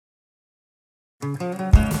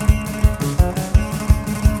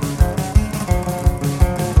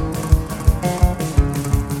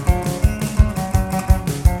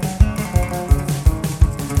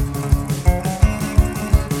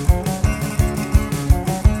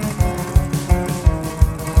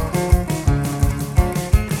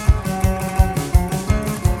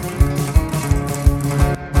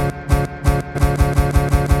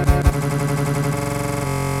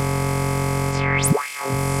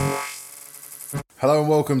Hello and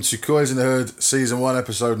welcome to Coys in the Hood, Season 1,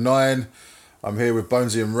 Episode 9. I'm here with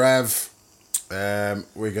Bonesy and Rav.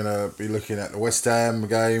 We're going to be looking at the West Ham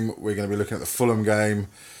game. We're going to be looking at the Fulham game.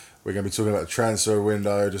 We're going to be talking about the transfer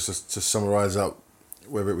window, just to summarise up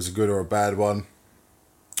whether it was a good or a bad one.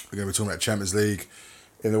 We're going to be talking about Champions League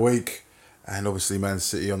in the week and obviously Man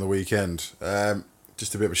City on the weekend.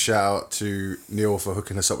 Just a bit of a shout out to Neil for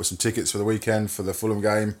hooking us up with some tickets for the weekend for the Fulham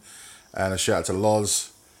game, and a shout out to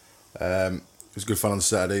Loz. It was good fun on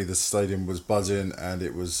Saturday. The stadium was buzzing and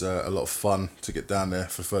it was a lot of fun to get down there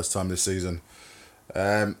for the first time this season.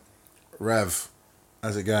 Rav,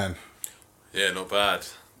 how's it going? Yeah, not bad.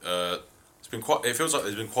 It's been quite. It feels like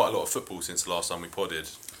there's been quite a lot of football since the last time we podded.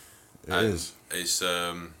 It is. It's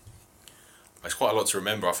quite a lot to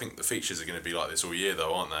remember. I think the features are going to be like this all year,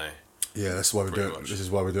 though, aren't they? Yeah, that's why we're doing. This is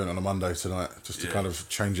why we're doing it on a Monday tonight, just to kind of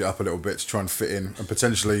change it up a little bit to try and fit in, and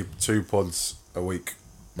potentially 2 pods a week,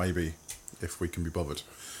 maybe, if we can be bothered.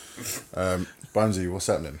 Bonesy, what's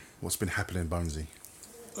happening? What's been happening, Bonesy?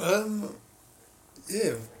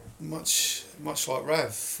 Yeah, much like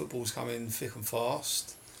Rav. Football's coming thick and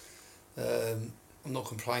fast. I'm not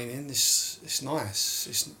complaining. It's nice.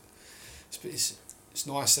 It's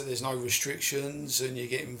nice that there's no restrictions and you're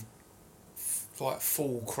getting like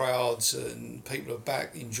full crowds and people are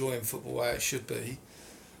back enjoying football how it should be.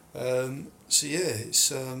 So yeah, it's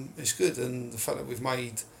good, and the fact that we've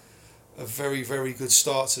made a very, very good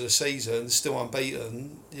start to the season, still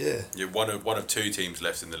unbeaten. Yeah. You're one of 2 teams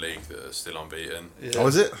left in the league that are still unbeaten. Yeah. Oh,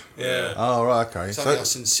 is it? Yeah. Oh, right, okay. It's only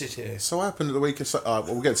us in City. So what happened at the weekend? Well,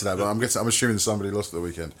 we'll get to that, but I'm assuming somebody lost at the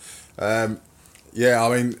weekend. Yeah, I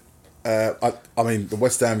mean, the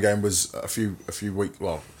West Ham game was a few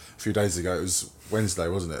days ago. It was Wednesday,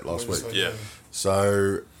 wasn't it? Last week. Yeah.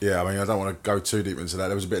 So yeah, I mean, I don't want to go too deep into that.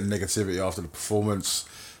 There was a bit of negativity after the performance.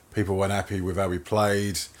 People weren't happy with how we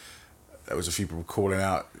played. There was a few people calling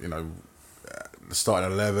out, the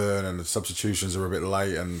starting 11 and the substitutions are a bit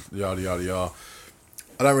late and yada yada yada.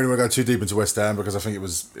 I don't really want to go too deep into West Ham because I think it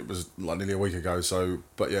was like nearly a week ago. So,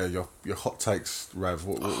 but yeah, your hot takes, Rav.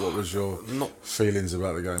 What was your feelings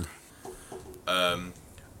about the game?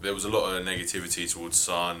 There was a lot of negativity towards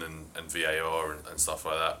Son and VAR and stuff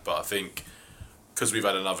like that. But I think because we've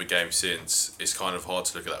had another game since, it's kind of hard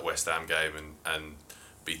to look at that West Ham game and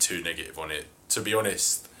be too negative on it. To be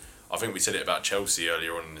honest, I think we said it about Chelsea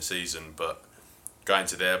earlier on in the season, but going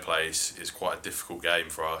to their place is quite a difficult game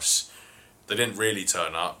for us. They didn't really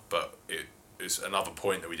turn up, but it's another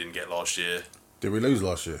point that we didn't get last year. Did we lose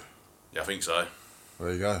last year? Yeah, I think so.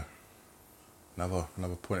 There you go. Another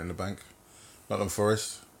point in the bank. Nottingham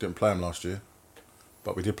Forest didn't play them last year,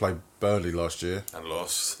 but we did play Burnley last year. And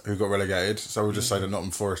lost. Who got relegated. So we'll just say that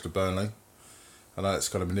Nottingham Forest to Burnley. I know it's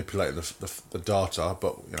kind of manipulating the data,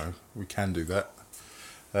 but, we can do that.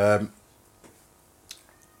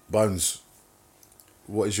 Bones,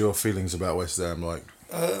 what is your feelings about West Ham like?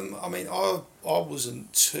 I mean, I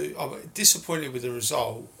wasn't too disappointed with the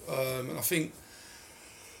result, and I think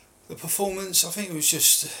the performance. I think it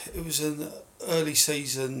was an early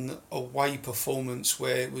season away performance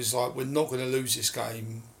where it was like we're not going to lose this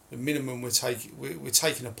game. The minimum we're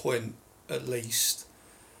taking a point at least,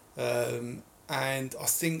 and I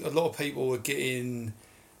think a lot of people were getting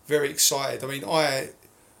very excited. I mean,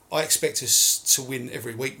 I expect us to win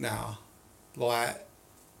every week now,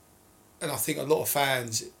 and I think a lot of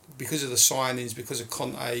fans, because of the signings, because of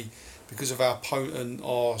Conte, because of our potent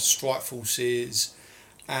our strike force is,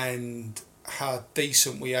 and how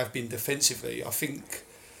decent we have been defensively, I think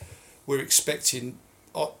we're expecting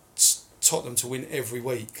Tottenham to win every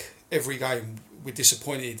week, every game. We're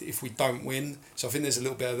disappointed if we don't win, so I think there's a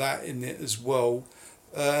little bit of that in it as well.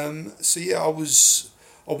 So yeah, I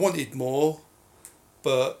wanted more,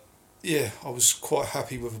 but yeah, I was quite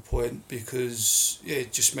happy with a point because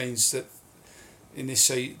it just means that in this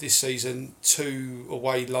season 2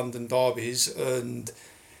 away London derbies and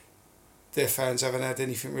their fans haven't had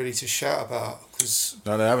anything really to shout about.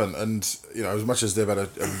 No, they haven't, and as much as they've had a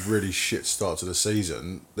really shit start to the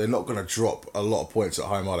season, they're not going to drop a lot of points at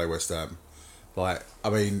home, are they, West Ham?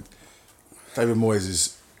 David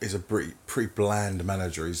Moyes is a pretty bland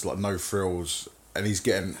manager. He's like no frills, and he's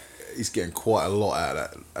getting he's getting quite a lot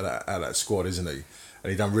out of that squad, isn't he?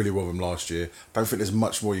 And he done really well with them last year. Don't think there's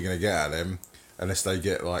much more you're going to get out of them unless they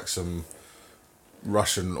get like some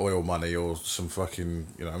Russian oil money or some fucking,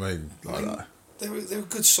 you know what I mean? Like that. They were a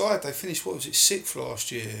good side. They finished, what was it, 6th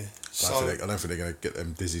last year. I don't think they're going to get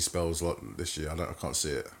them dizzy spells like this year. I can't see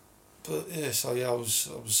it. But yeah, I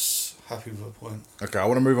was happy with the point. Okay, I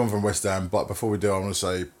want to move on from West Ham, but before we do, I want to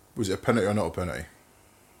say, was it a penalty or not a penalty?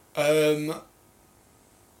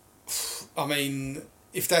 I mean,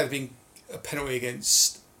 if that had been a penalty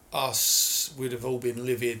against us, we'd have all been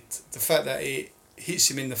livid. The fact that it hits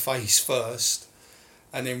him in the face first,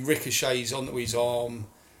 and then ricochets onto his arm,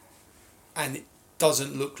 and it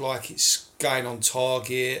doesn't look like it's going on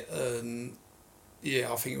target, and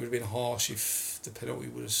yeah, I think it would have been harsh if the penalty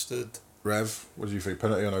would have stood. Rev, what do you think?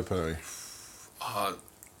 Penalty or no penalty?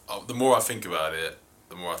 The more I think about it,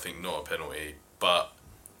 the more I think not a penalty. But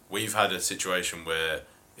we've had a situation where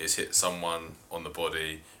it's hit someone on the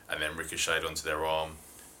body and then ricocheted onto their arm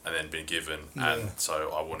and then been given. Yeah. And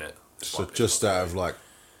so I want it. So just out of like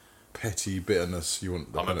petty bitterness, you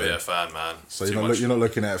want the penalty? I'm a bitter fan, man. So you're not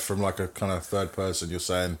looking at it from like a kind of third person. You're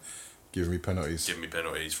saying, give me penalties. Give me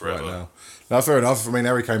penalties forever. Right now. No, fair enough. I mean,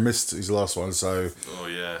 Harry Kane missed his last one, so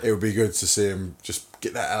it would be good to see him just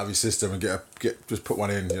get that out of his system and just put one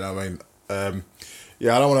in. You know what I mean?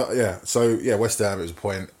 I don't want to. Yeah. So yeah, West Ham. It was a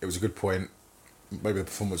point. It was a good point. Maybe the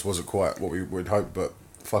performance wasn't quite what we would hope, but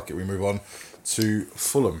fuck it, we move on to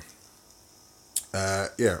Fulham.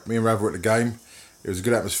 Me and Rav were at the game. It was a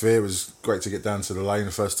good atmosphere. It was great to get down to the lane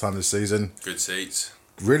the first time this season. Good seats.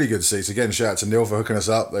 Really good seats. Again, shout out to Neil for hooking us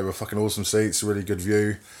up. They were fucking awesome seats. Really good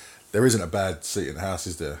view. There isn't a bad seat in the house,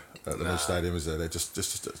 is there? At the new stadium, is there? They're just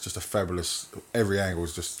a fabulous. Every angle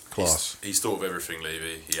is just class. He's thought of everything,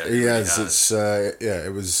 Levy. He has. It's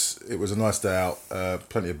It was a nice day out.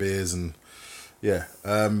 Plenty of beers and yeah.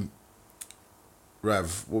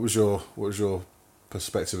 Rav, what was your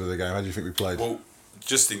perspective of the game? How do you think we played? Well,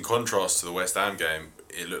 just in contrast to the West Ham game,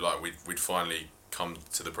 it looked like we'd finally come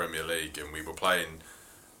to the Premier League and we were playing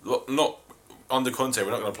not under Conte. We're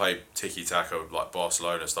not going to play tiki taka like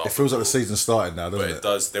Barcelona stuff. It feels like the season started now, doesn't it? But it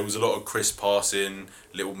does. There was a lot of crisp passing,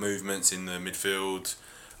 little movements in the midfield,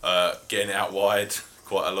 getting it out wide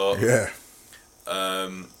quite a lot. Yeah.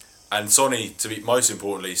 And Sonny, most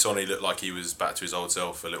importantly, Sonny looked like he was back to his old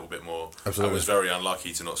self a little bit more. Absolutely. And was very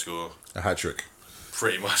unlucky to not score. A hat trick.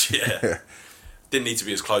 Pretty much, yeah. Didn't need to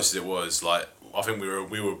be as close as it was. Like, I think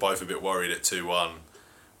we were both a bit worried at 2-1,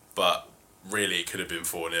 but really it could have been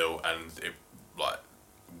 4-0, and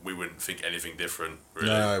we wouldn't think anything different. Really.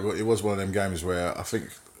 No, it was one of them games where I think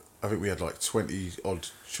we had like 20 odd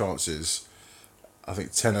chances. I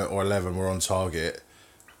think 10 or 11 were on target,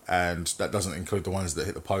 and that doesn't include the ones that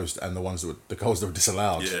hit the post and the goals that were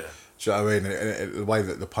disallowed. Yeah. Do you know what I mean? And the way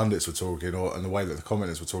that the pundits were talking, and the way that the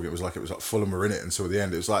commenters were talking, it was like Fulham were in it until the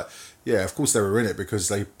end. It was like, yeah, of course they were in it because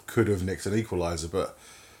they could have nicked an equaliser. But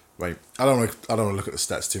wait, I don't want to look at the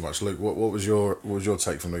stats too much. Luke, what was your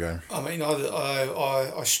take from the game? I mean,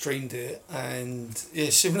 I streamed it, and yeah,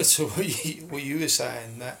 similar to what you were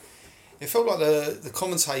saying, that it felt like the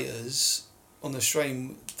commentators on the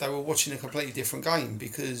stream, they were watching a completely different game,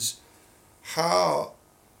 because how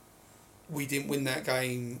we didn't win that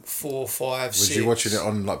game 4, 5, 6. Was you watching it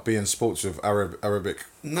on like beIN Sports with Arabic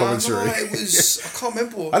commentary? No, it was. I can't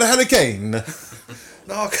remember. And I had a gain.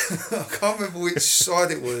 No, I can't remember which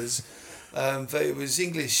side it was, but it was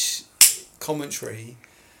English commentary,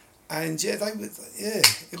 and yeah,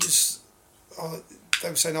 it was. They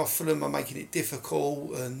were saying, "Oh, Fulham are making it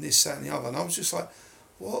difficult," and this, that, and the other, and I was just like,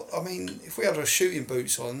 "What?" I mean, if we had our shooting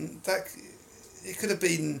boots on, it could have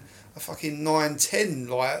been a fucking 9-10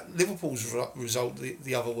 like Liverpool's result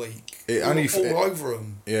the other week. All over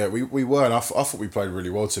them. Yeah, we were, and I thought we played really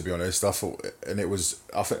well, to be honest. I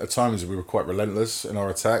think at times we were quite relentless in our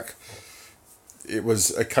attack. It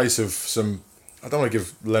was a case of I don't want to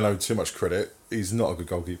give Leno too much credit. He's not a good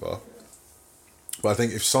goalkeeper. But I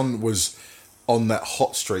think if Son was on that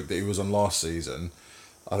hot streak that he was on last season,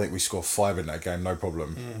 I think we scored 5 in that game, no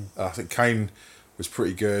problem. I think Kane was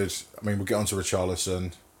pretty good. I mean, we'll get on to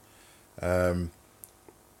Richarlison.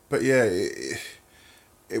 But yeah,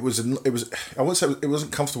 it was. I won't say it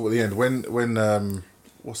wasn't comfortable at the end. When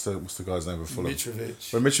what's the guy's name of Fulham?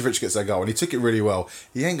 Mitrovic. When Mitrovic gets that goal, and he took it really well.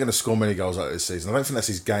 He ain't going to score many goals like this season. I don't think that's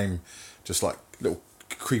his game. Just like little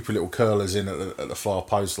creepy little curlers in at the far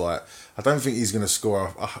post. Like, I don't think he's going to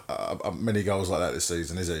score many goals like that this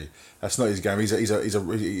season, is he? That's not his game.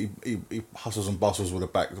 He hustles and bustles with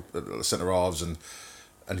the centre halves and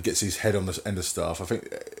gets his head on the end of stuff. I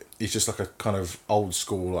think he's just like a kind of old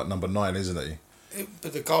school like number 9, isn't he?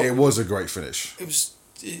 But the goal. It was a great finish. It was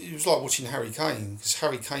it was like watching Harry Kane, because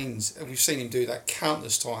Harry Kane's, and we've seen him do that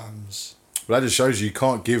countless times. But that just shows you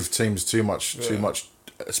can't give teams too much, Yeah.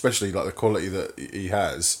 especially like the quality that he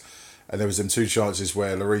has. And there was them 2 chances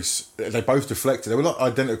wwhere Lloris, they both deflected. They were like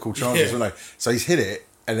identical chances, Yeah. weren't they? So he's hit it,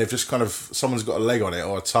 and they've just kind of, someone's got a leg on it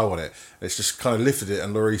or a toe on it. And it's just kind of lifted it,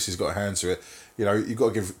 and Lloris has got a hand to it. You know, you've got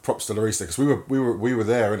to give props to Lloris there, because we were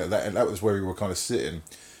there, innit? And that was where we were kind of sitting.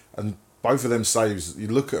 And both of them saves, you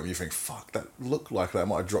look at them, you think, fuck, that looked like that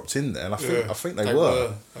might have dropped in there. And I think they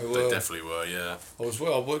were. They definitely were, yeah.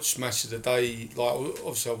 I watched Match of the Day, like,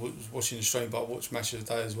 obviously I was watching the stream, but I watched Match of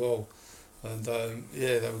the Day as well. And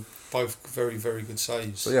they were both very, very good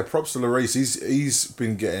saves. So yeah, props to Lloris.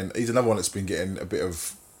 He's another one that's been getting a bit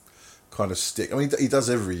of kind of stick. I mean, he does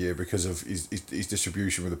every year because of his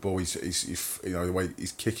distribution with the ball. He's you know, the way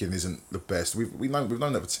he's kicking isn't the best. We've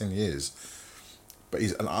known that for 10 years, but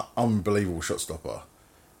he's an unbelievable shot stopper,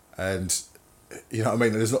 and you know what I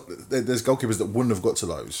mean. There's goalkeepers that wouldn't have got to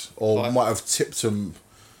those, or might have tipped them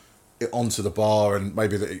onto the bar, and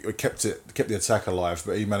maybe that it kept the attack alive,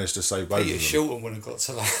 but he managed to save both of them. Peter Shilton wouldn't have got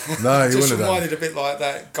to that. No, he just wouldn't have reminded a bit like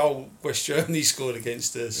that goal West Germany scored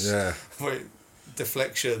against us. Yeah.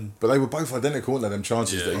 Deflection. But they were both identical, weren't they? Them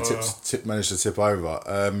chances that he managed to tip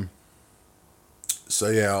over. So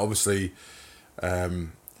yeah, obviously,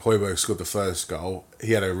 Højbjerg scored the first goal.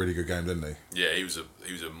 He had a really good game, didn't he? Yeah, he was a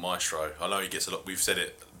maestro. I know he gets a lot. We've said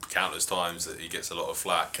it countless times that he gets a lot of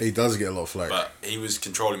flack. He does get a lot of flack. But he was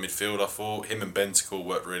controlling midfield, I thought. Him and Bentacle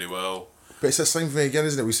worked really well. But it's that same thing again,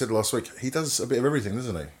 isn't it? We said last week. He does a bit of everything,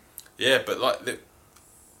 doesn't he? Yeah, but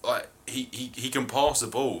he can pass the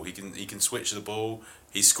ball. He can switch the ball.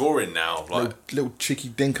 He's scoring now. Little cheeky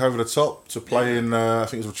dink over the top to play in. I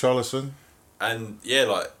think it was Richarlison. And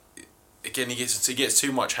yeah, again, he gets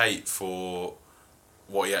too much hate for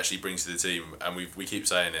what he actually brings to the team, and we keep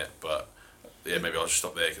saying it, but. Yeah, maybe I'll just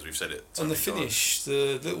stop there because we've said it. And the finish,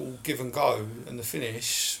 the little give and go, and the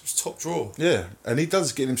finish was top draw. Yeah, and he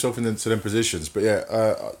does get himself into them positions. But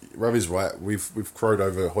yeah, Ravi's right. We've crowed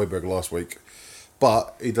over Højbjerg last week,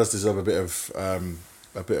 but he does deserve a bit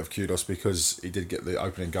of kudos because he did get the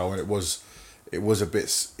opening goal, and it was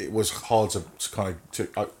hard to kind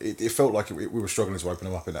of it felt like we were struggling to open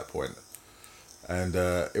him up in that point, and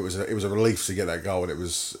it was a relief to get that goal, and it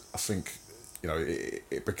was, I think, you know,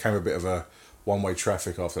 it became a bit of a one-way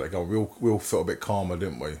traffic after that goal. We all felt a bit calmer,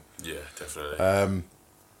 didn't we? Yeah, definitely.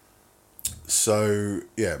 So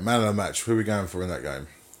yeah, man of the match. Who are we going for in that game?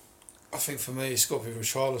 I think for me, it's got to be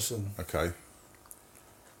Richarlison. Okay.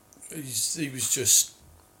 He was just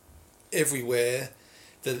everywhere,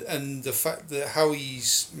 and the fact that how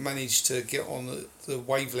he's managed to get on the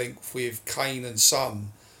wavelength with Kane and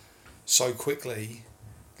Son so quickly,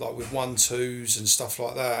 like with 1-2s and stuff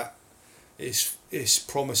like that, it's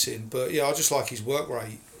promising. But yeah, I just like his work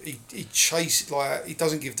rate. He he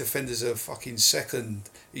doesn't give defenders a fucking second.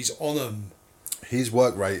 He's on them. His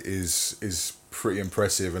work rate is pretty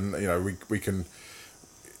impressive, and you know we can.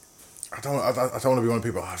 I don't want to be one of the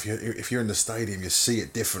people. Oh, if you're in the stadium, you see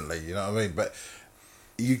it differently. You know what I mean? But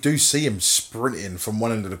you do see him sprinting from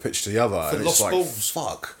one end of the pitch to the other, and it's like balls.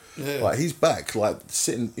 Fuck. Yeah. Like he's back, like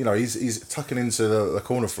sitting. You know, he's tucking into the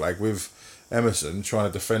corner flag with Emerson trying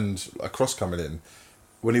to defend a cross coming in,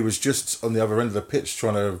 when he was just on the other end of the pitch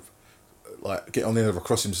trying to like get on the end of a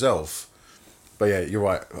cross himself. But yeah, you're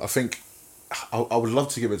right. I think I would love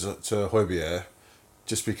to give it to Højbjerg,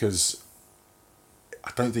 just because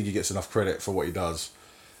I don't think he gets enough credit for what he does,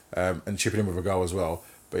 and chipping in with a goal as well.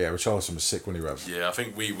 But yeah, Richarlison was sick when he ran. Yeah, I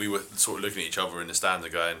think we were sort of looking at each other in the stands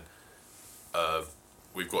and going,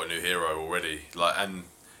 we've got a new hero already. And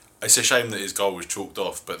it's a shame that his goal was chalked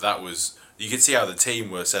off, but that was, you could see how the team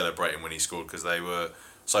were celebrating when he scored because they were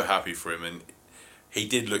so happy for him, and he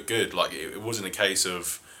did look good. Like it wasn't a case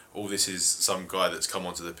of, oh, this is some guy that's come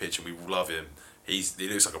onto the pitch and we love him. He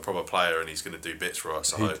looks like a proper player and he's going to do bits for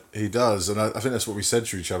us. I hope. He does, and I think that's what we said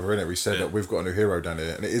to each other, innit? We said that we've got a new hero down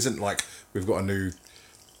here, and it isn't like we've got a new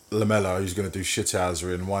Lamella who's going to do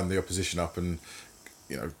shithousery and wind the opposition up and,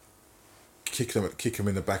 you know, kick them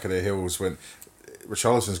in the back of their heels. When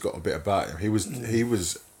Richarlison's got a bit about him, he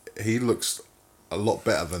looks a lot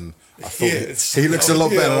better than I thought. He looks a lot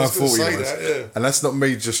better than I thought he was. And that's not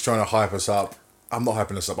me just trying to hype us up. I'm not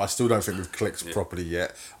hyping us up. I still don't think we've clicked properly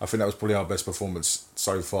yet. I think that was probably our best performance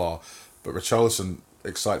so far. But Richarlison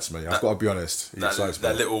excites me. I've got to be honest. He excites me.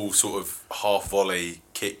 That little sort of half volley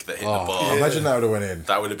kick that hit the bar. Imagine that would have went in.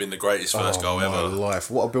 That would have been the greatest first goal ever. My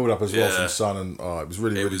life. What a build up as well from Son, and it was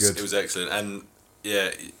really good. It was excellent. And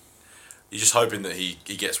yeah, you're just hoping that he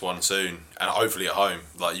gets one soon, and hopefully at home.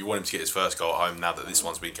 Like, you want him to get his first goal at home now that this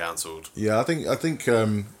one's been cancelled. Yeah, I think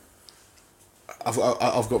I've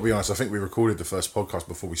got to be honest. I think we recorded the first podcast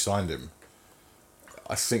before we signed him.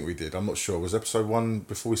 I think we did. I'm not sure. Was episode 1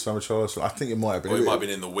 before we signed Richarlison? I think it might have been. Or it might have been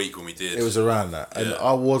in the week when we did. It was around that, and Yeah.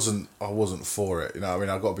 I wasn't for it. You know, I mean,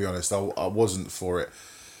 I've got to be honest. I wasn't for it.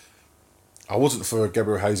 I wasn't for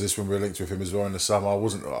Gabriel Jesus when we were linked with him as well in the summer.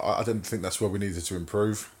 I didn't think that's where we needed to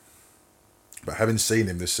improve. But having seen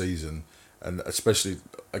him this season, and especially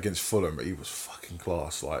against Fulham, he was fucking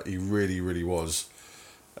class. Like, he really, really was.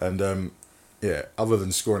 And yeah, other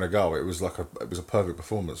than scoring a goal, it was a perfect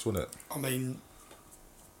performance, wasn't it? I mean,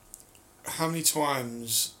 how many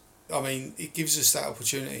times? I mean, it gives us that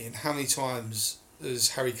opportunity, and how many times has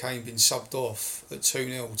Harry Kane been subbed off at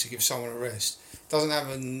 2-0 to give someone a rest? Doesn't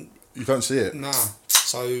happen. You don't see it. Nah.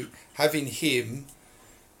 So having him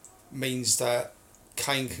means that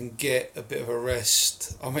Kane can get a bit of a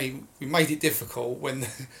rest. I mean, we made it difficult when,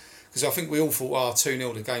 because I think we all thought,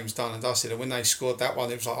 2-0, the game's done and dusted. And when they scored that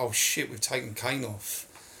one, it was like, oh shit, we've taken Kane off.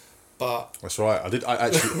 But that's right. I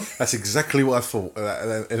actually. That's exactly what I thought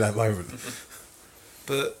in that moment.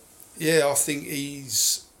 But yeah, I think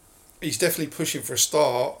he's definitely pushing for a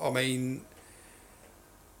start. I mean,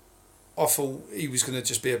 I thought he was going to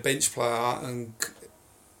just be a bench player,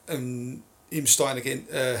 and him starting again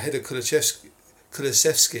ahead of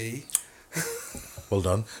Kulusevski. Well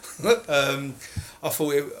done. I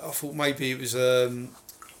thought maybe it was, and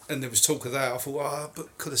there was talk of that. I thought,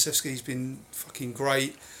 but Kulusevski's been fucking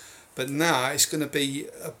great. But now it's going to be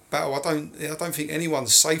a battle. I don't think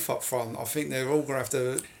anyone's safe up front. I think they're all going to have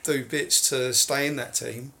to do bits to stay in that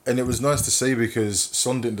team. And it was nice to see, because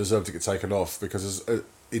Son didn't deserve to get taken off, because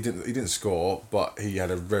he didn't score, but he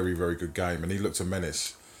had a very, very good game and he looked a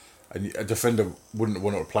menace. And a defender wouldn't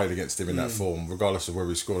want to have played against him in that form, regardless of whether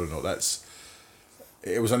he scored or not.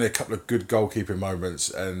 It was only a couple of good goalkeeping moments,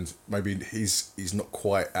 and maybe he's not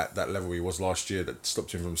quite at that level he was last year that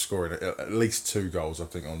stopped him from scoring at least 2 goals, I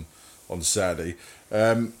think, on Saturday.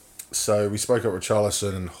 So we spoke about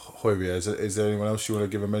Richarlison and Højbjerg. Is there anyone else you want to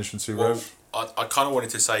give a mention to, Rev? I kind of wanted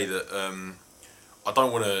to say that I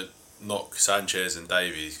don't want to knock Sanchez and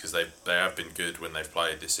Davies, because they have been good when they've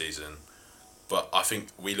played this season, but I think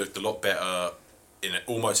we looked a lot better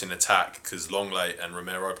almost in attack because Longley and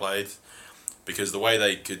Romero played, because the way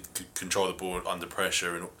they could control the ball under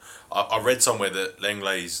pressure. And I read somewhere that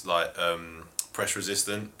Langley's like press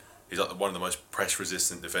resistant. He's like one of the most press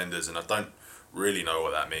resistant defenders, and I don't really know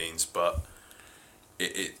what that means, but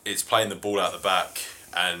it's playing the ball out the back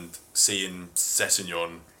and seeing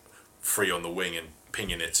Sessegnon free on the wing and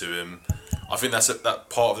pinging it to him. I think that's that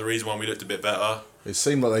part of the reason why we looked a bit better. It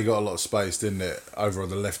seemed like they got a lot of space, didn't it, over on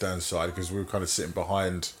the left-hand side, because we were kind of sitting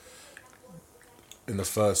behind. In the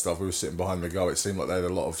first half, we were sitting behind the goal. It seemed like they had a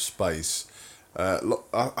lot of space.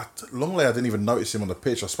 Longley, I didn't even notice him on the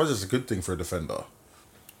pitch. I suppose it's a good thing for a defender.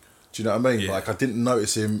 Do you know what I mean? Yeah. Like, I didn't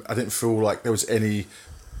notice him. I didn't feel like there was any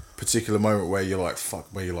particular moment where you're like, fuck,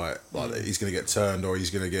 where you're like he's going to get turned, or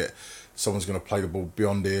someone's going to play the ball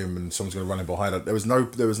beyond him and someone's going to run in behind it. There was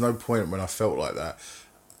no point when I felt like that.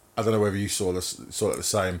 I don't know whether you saw it the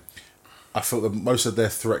same. I felt that most of their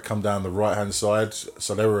threat come down the right-hand side,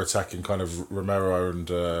 so they were attacking kind of Romero and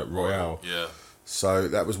Royale. Yeah. So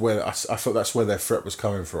that was where I felt that's where their threat was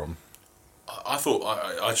coming from. I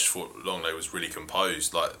just thought Longley was really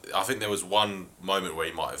composed. Like, I think there was one moment where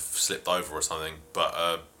he might have slipped over or something,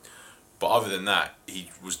 but other than that,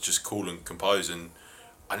 he was just cool and composed. And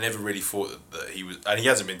I never really thought that he was, and he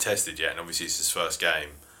hasn't been tested yet, and obviously it's his first game.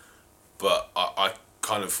 But I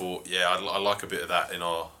kind of thought, I like a bit of that in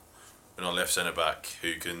our left centre back,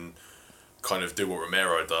 who can kind of do what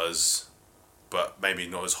Romero does, but maybe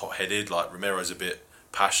not as hot headed. Like, Romero's a bit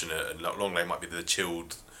passionate, and Longley might be the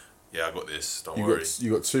chilled. Yeah, I got this. Don't worry.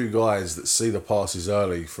 You got 2 guys that see the passes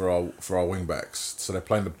early for our wing backs, so they're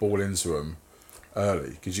playing the ball into them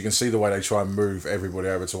early, because you can see the way they try and move everybody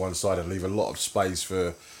over to one side and leave a lot of space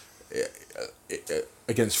for.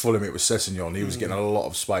 Against Fulham, it was Sessegnon. He was getting a lot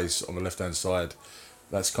of space on the left hand side.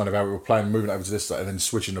 That's kind of how we were playing, moving over to this side and then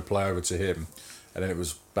switching the play over to him, and then it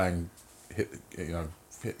was bang, hit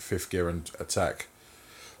 5th gear and attack.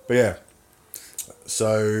 But yeah,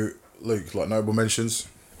 so Luke, like, notable mentions.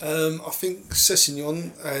 I think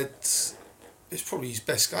Sessegnon it's probably his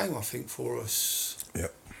best game, I think, for us. Yeah.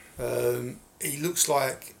 He looks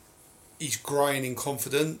like he's growing in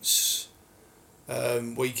confidence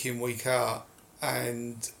week in, week out,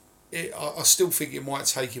 and I still think it might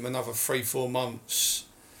take him another 3-4 months,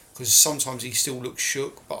 because sometimes he still looks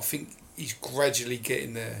shook, but I think he's gradually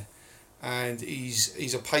getting there, and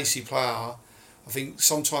he's a pacey player. I think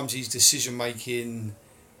sometimes his decision making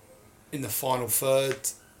in the final third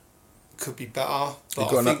could be better. But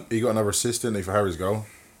He got another assist, didn't he, for Harry's goal?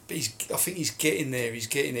 I think he's getting there. He's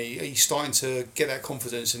getting it. He's starting to get that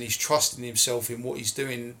confidence, and he's trusting himself in what he's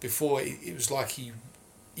doing. Before it was like he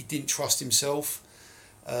didn't trust himself.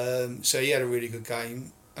 So he had a really good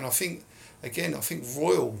game, and I think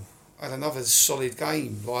Royal had another solid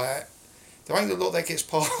game. Like there ain't a lot that gets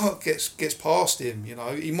past him. You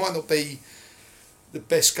know, he might not be the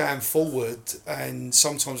best going forward, and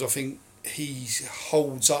sometimes I think he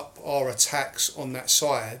holds up our attacks on that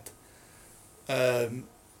side.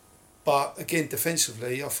 But again,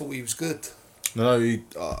 defensively, I thought he was good. No,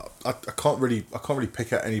 I can't really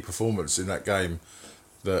pick out any performance in that game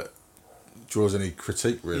that draws any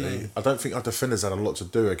critique. Really, I don't think our defenders had a lot to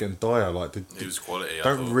do. Again, Dyer he was quality.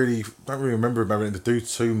 Don't really remember him having to do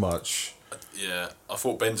too much. Yeah, I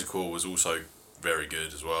thought Bentancur was also very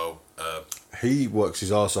good as well. He works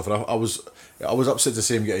his arse off, and I was upset to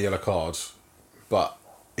see him get a yellow card, but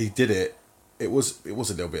he did it. It was a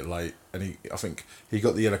little bit late, and I think he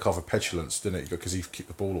got the yellow card for petulance, didn't he? Because he kicked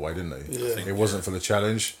the ball away, didn't he? Yeah. It wasn't for the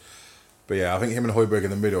challenge. But yeah, I think him and Højbjerg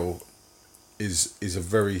in the middle is a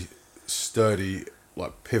very sturdy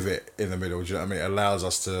pivot in the middle. Do you know what I mean? It allows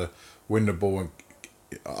us to win the ball, and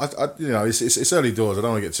it's early doors. I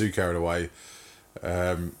don't want to get too carried away.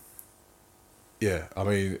 Yeah, I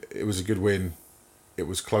mean, it was a good win. It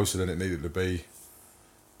was closer than it needed to be.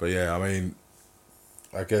 But yeah, I mean,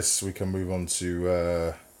 I guess we can move on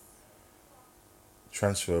to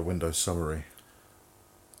transfer window summary.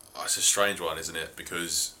 Oh, it's a strange one, isn't it?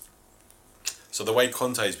 Because so the way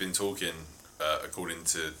Conte's been talking, according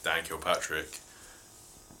to Dan Kilpatrick,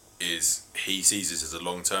 is he sees this as a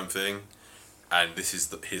long-term thing, and this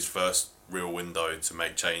is his first real window to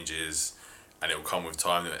make changes, and it will come with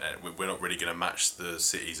time. And we're not really going to match the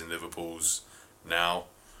Cities and Liverpools now,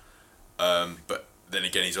 but then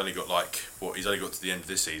again, he's only got he's only got to the end of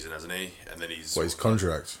this season, hasn't he? And then his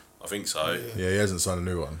contract? I think so. Yeah, he hasn't signed a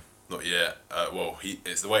new one. Not yet.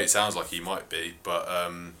 It's the way it sounds like he might be, but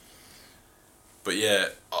yeah,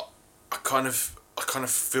 I kind of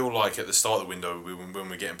feel like at the start of the window when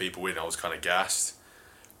we're getting people in, I was kind of gassed,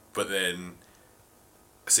 but then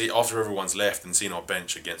after everyone's left and seen our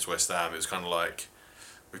bench against West Ham, it was kind of like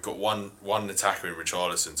we've got one attacker in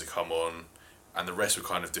Richarlison to come on, and the rest were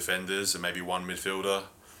kind of defenders and maybe one midfielder,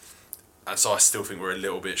 and so I still think we're a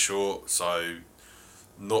little bit short. So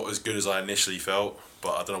not as good as I initially felt,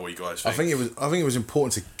 but I don't know what you guys think. I think it was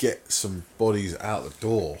important to get some bodies out the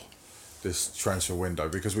door this transfer window,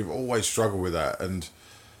 because we've always struggled with that, and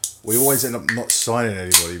we always end up not signing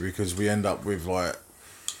anybody because we end up with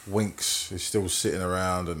Winks who's still sitting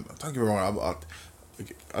around. And don't get me wrong,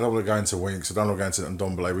 I don't want to go into Winks, I don't want to go into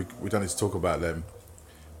Ndombele, we don't need to talk about them,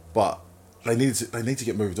 but they need to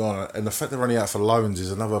get moved on. And the fact they're running out for loans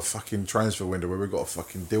is another fucking transfer window where we've got to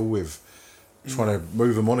fucking deal with trying to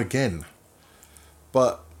move them on again.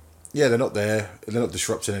 But yeah, they're not there. They're not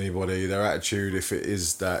disrupting anybody. Their attitude, if it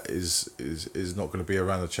is that, is not going to be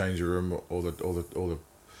around the changing room or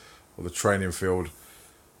the training field.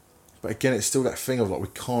 But again, it's still that thing of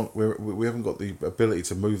we haven't got the ability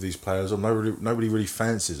to move these players on. Nobody really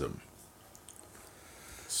fancies them.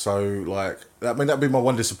 So that'd be my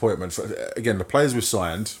one disappointment. Again, the players we've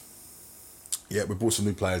signed. Yeah, we brought some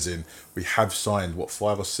new players in. We have signed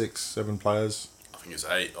 5 or 6, 7 players. I think it's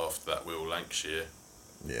 8 after that Will Lancashire.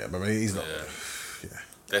 Yeah, but I mean, he's not. Yeah.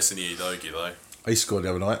 Destiny Udogie though. He scored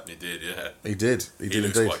the other night. He did, yeah. He did. He did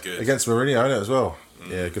looks indeed. quite good against Mourinho, innit, as well.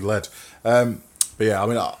 Yeah, good lad. But yeah, I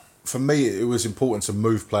mean, for me, it was important to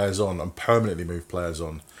move players on and permanently move players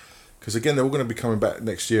on, because again, they're all going to be coming back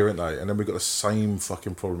next year, aren't they? And then we've got the same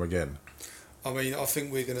fucking problem again. I mean, I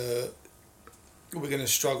think we're gonna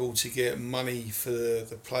struggle to get money for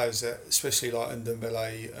the players that, especially like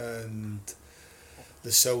Ndombele and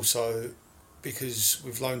Lo Celso, because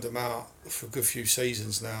we've loaned them out for a good few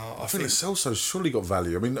seasons now. I think Lo Celso's surely got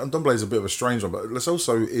value. I mean, Ndombele's a bit of a strange one, but Lo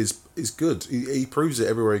Celso is good. He proves it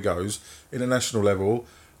everywhere he goes. International level.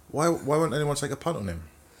 Why won't anyone take a punt on him?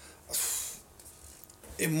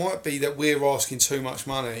 It might be that we're asking too much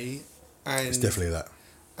money, and it's definitely that.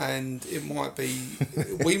 And it might be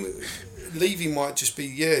Levy might just be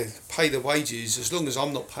pay the wages as long as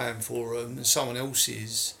I'm not paying for them and someone else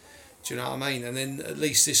is. Do you know what I mean? And then at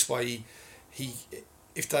least this way,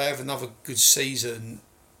 if they have another good season,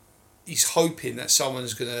 he's hoping that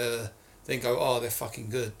someone's gonna then go, oh, they're fucking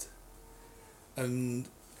good, and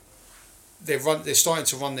they're starting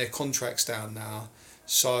to run their contracts down now.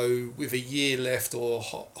 So with a year left or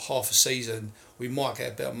half a season, we might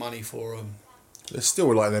get a bit of money for them. They're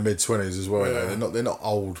still in their mid-20s as well. Yeah. They're not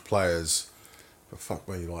old players, But fuck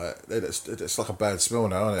me, like it's like a bad smell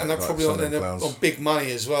now, isn't it? And they're like, probably on big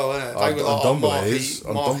money as well, isn't it? They were like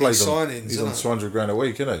marquee signings. He's on 200 grand a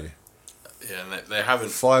week, isn't he? Yeah, and they haven't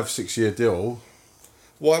 5-6 year deal.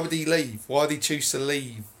 Why would he leave? Why did he choose to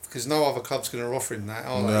leave? Because no other club's going to offer him that,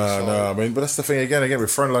 are they? No. I mean, but that's the thing again. We're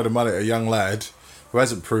throwing a load of money at a young lad who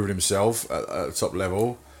hasn't proven himself at the top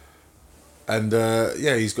level. And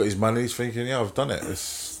he's got his money. He's thinking, yeah, I've done it.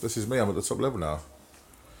 This is me. I'm at the top level now.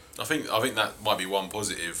 I think that might be one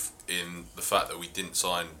positive in the fact that we didn't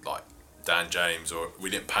sign like Dan James, or we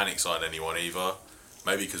didn't panic sign anyone either.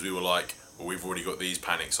 Maybe because we were like, well, we've already got these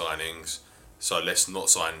panic signings, so let's not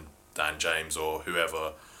sign Dan James or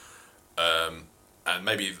whoever. And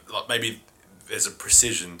maybe there's a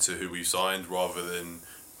precision to who we've signed rather than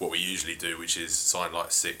what we usually do, which is sign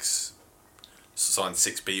six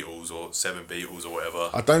Beatles or 7 Beatles or whatever.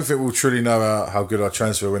 I don't think we'll truly know how good our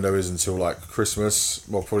transfer window is until like Christmas.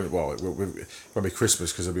 It won't be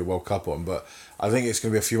Christmas because there'll be a World Cup on, but I think it's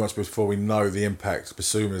going to be a few months before we know the impact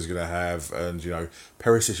Basuma is going to have. And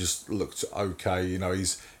Perisic just looked okay.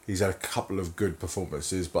 He's had a couple of good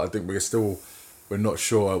performances, but I think we're not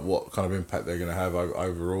sure what kind of impact they're going to have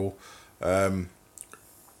overall.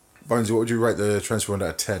 Bonesy, what would you rate the transfer window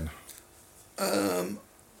out of 10?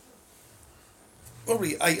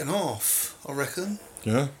 Probably 8.5, I reckon.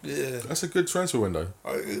 Yeah? Yeah. That's a good transfer window.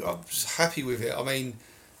 I was happy with it. I mean,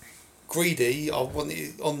 greedy. I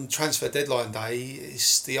wanted on transfer deadline day.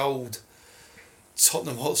 It's the old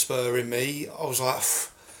Tottenham Hotspur in me. I was like,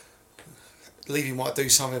 Levy might do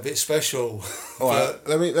something a bit special. All right,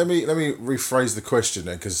 let me rephrase the question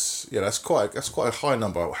then, because that's quite a high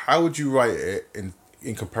number. How would you rate it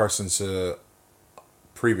in comparison to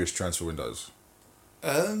previous transfer windows?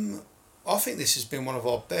 I think this has been one of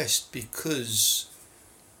our best because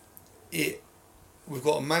we've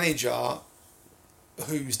got a manager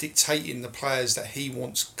who's dictating the players that he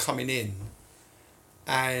wants coming in,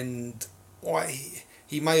 and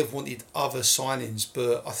he may have wanted other signings,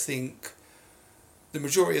 but I think the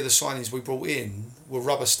majority of the signings we brought in were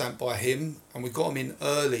rubber stamped by him, and we got them in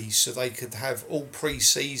early so they could have all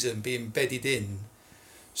pre-season be embedded in.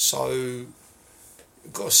 So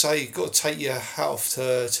got to take your hat off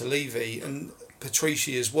to Levy and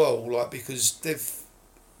Patrici as well, because they've.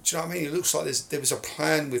 Do you know what I mean? It looks like there was a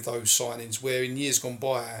plan with those signings where in years gone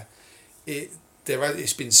by, it's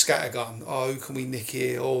been scattergun. Oh, who can we nick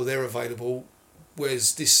here? Oh, they're available.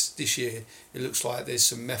 Whereas this year, it looks like there's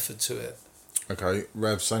some method to it. Okay,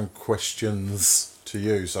 Rev, same questions to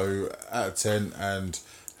you. So out of 10 and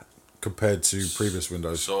compared to previous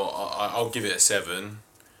windows. So I'll give it a 7.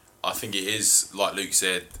 I think it is, like Luke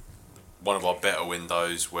said, one of our better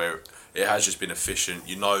windows where it has just been efficient.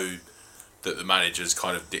 That the manager's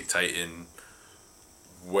kind of dictating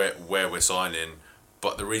where we're signing.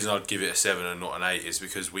 But the reason I'd give it a 7 and not an 8 is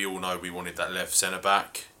because we all know we wanted that left centre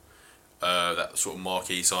back, that sort of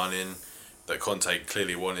marquee signing that Conte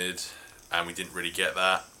clearly wanted, and we didn't really get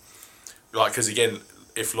that. Because again,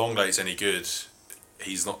 if Longlate's any good,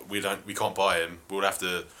 he's not. We can't buy him. We'll have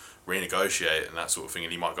to renegotiate and that sort of thing,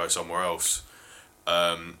 and he might go somewhere else.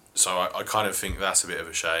 So I kind of think that's a bit of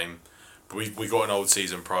a shame. But we got an old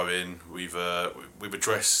season pro in. We've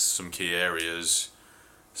addressed some key areas.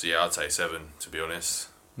 So yeah, I'd say 7 to be honest.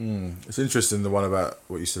 It's interesting the one about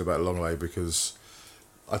what you said about Longley, because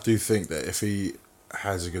I do think that if he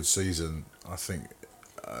has a good season, I think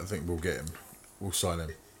we'll get him. We'll sign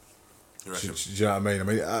him. You reckon? Do you know what I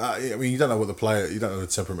mean? I mean, you don't know what you don't know the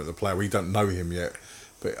temperament of the player. We don't know him yet.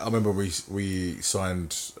 But I remember we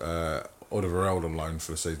signed Oliver Eld on loan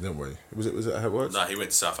for the season, didn't we? Was it how it worked? No, he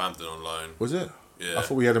went to Southampton on loan. Was it? Yeah. I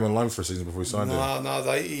thought we had him on loan for a season before we signed him. No,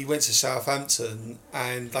 he went to Southampton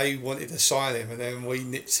and they wanted to sign him, and then we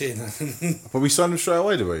nipped in. But we signed him straight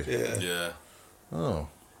away, did we? Yeah. Yeah. Oh.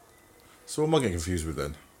 So what am I getting confused with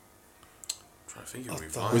then? I'm trying to think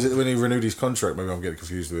of don't- Was it when he renewed his contract? Maybe I'm getting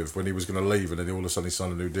confused with when he was going to leave and then all of a sudden he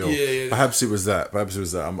signed a new deal. Yeah. Perhaps it was that. I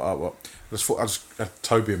just had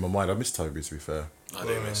Toby in my mind. I miss Toby, to be fair. I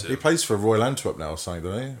do miss He him. plays for Royal Antwerp now or something,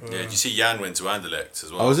 doesn't he? Yeah, did you see Jan went to Anderlecht as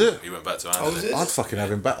well? Oh, was it? He went back to was Anderlecht. it? I'd fucking have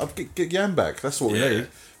him back. I'd get Jan back. That's what we Yeah. need.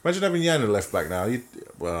 Imagine having Jan at left back now.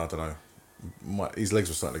 Well, I don't know. His legs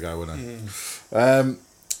were starting to go, weren't they?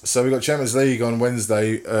 So we got Champions League on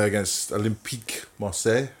Wednesday against Olympique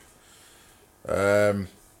Marseille. I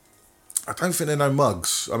don't think they're no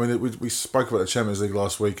mugs. I mean, we spoke about the Champions League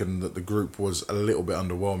last week, and that the group was a little bit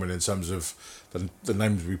underwhelming in terms of the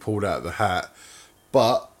names we pulled out of the hat.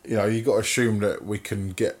 But you got to assume that we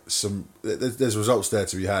can get some. There's results there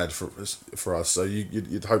to be had for us. So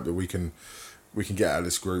you'd hope that we can get out of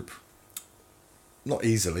this group. Not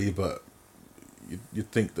easily, but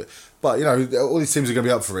you'd think that, but you know, all these teams are going to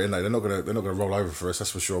be up for it, aren't they? They're not going to roll over for us,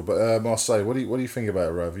 that's for sure. But Marseille, what do you think about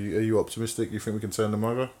it, Rav? Are you optimistic? You think we can turn them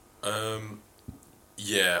over?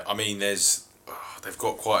 Yeah, I mean, they've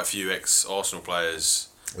got quite a few ex-Arsenal players.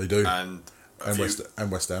 They do, and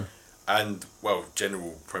West Ham, and well,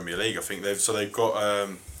 general Premier League. I think they've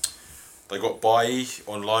got Bailly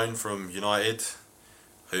on loan from United,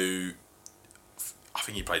 who I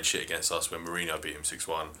think he played shit against us when Mourinho beat him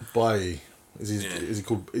 6-1. Bailly, is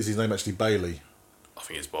his name actually Bailey? I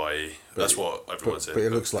think it's Bailly. That's what everyone said. But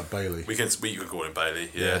it looks like Bailey. We can call him Bailey.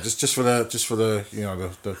 Yeah, just for the you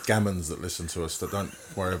know the gammons that listen to us, that don't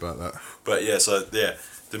worry about that. But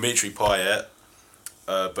Dimitri Payet.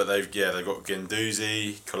 But they've got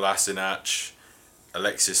Guendouzi, Kolasinac,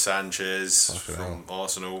 Alexis Sanchez from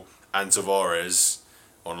Arsenal, and Tavares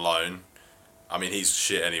on loan. I mean, he's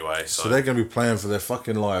shit anyway. So they're going to be playing for their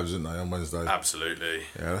fucking lives, aren't they, on Wednesday? Absolutely.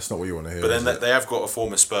 Yeah, that's not what you want to hear. But then they have got a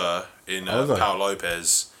former Spur in Pau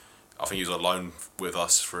Lopez. I think he was on loan with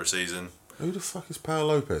us for a season. Who the fuck is Pau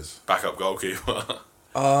Lopez? Backup goalkeeper.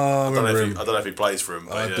 I don't know if he plays for him.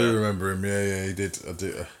 But I do remember him. Yeah, he did. I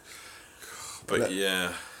do. But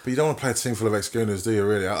yeah. But you don't want to play a team full of ex-Gooners, do you,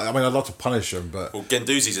 really? I mean, I'd love to punish them, but... Well,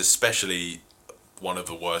 Guendouzi's especially one of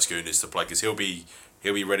the worst Gooners to play, because he'll be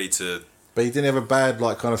ready to... But he didn't have a bad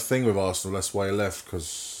kind of thing with Arsenal, that's why he left,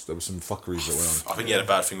 because there were some fuckeries that went on. I think he had a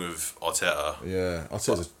bad thing with Arteta. Yeah,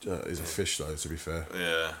 Arteta's a fish, though, to be fair.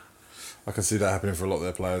 Yeah. I can see that happening for a lot of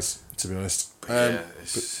their players, to be honest. But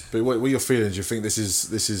what are your feelings? Do you think this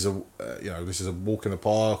is a walk in the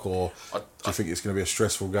park, or do you think it's going to be a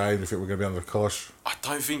stressful game? Do you think we're going to be under the cosh? I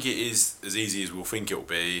don't think it is as easy as we'll think it will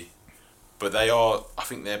be, but they are. I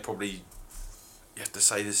think they're probably. You have to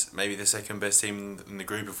say this, maybe the second best team in the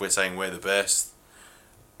group if we're saying we're the best.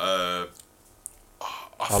 Our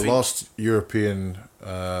last European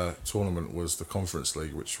tournament was the Conference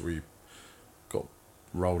League, which we got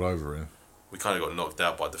rolled over in. We kind of got knocked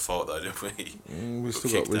out by default, though, didn't we?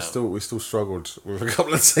 We still struggled with a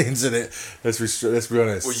couple of teams in it. Let's be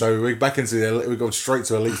honest. Well, so we're back into we've gone straight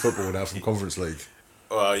to elite football now from Conference League.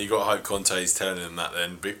 Well, you got to hope Conte's telling them that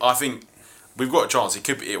then. But I think we've got a chance.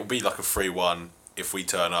 It will be like a 3-1 if we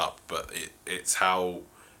turn up, but it's how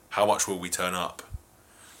much will we turn up?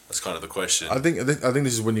 That's kind of the question. I think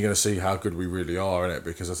this is when you're going to see how good we really are, isn't it?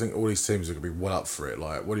 Because I think all these teams are going to be well up for it.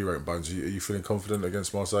 Like, what do you reckon, Bones? Are you feeling confident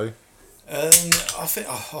against Marseille? I think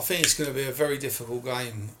it's going to be a very difficult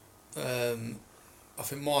game. I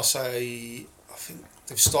think Marseille,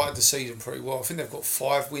 they've started the season pretty well. I think they've got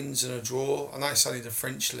 5 wins and a draw. I know it's only the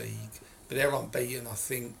French league, but they're unbeaten, I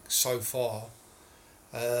think, so far.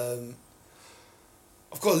 I've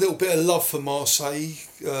got a little bit of love for Marseille,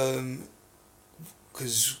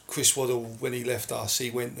 because Chris Waddle, when he left us,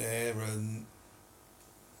 he went there, and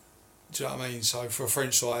do you know what I mean? So for a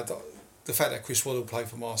French side, the fact that Chris Waddle played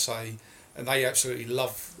for Marseille, and they absolutely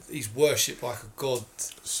love, he's worshipped like a god.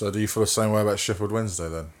 So do you feel the same way about Sheffield Wednesday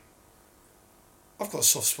then? I've got a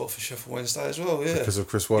soft spot for Sheffield Wednesday as well, yeah. Because of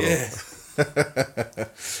Chris Waddle? Yeah.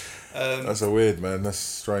 That's a weird, man. That's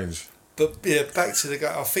strange. But yeah, back to the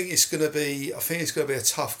game. I think it's going to be a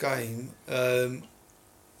tough game.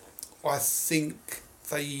 I think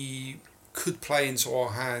they could play into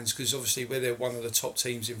our hands, because obviously they're one of the top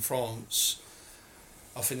teams in France.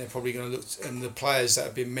 I think they're probably going to look, and the players that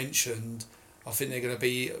have been mentioned, I think they're going to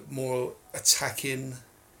be more attacking,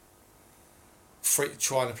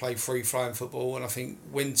 trying to play free-flowing football. And I think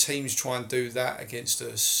when teams try and do that against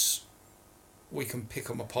us, we can pick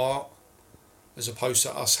them apart, as opposed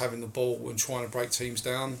to us having the ball and trying to break teams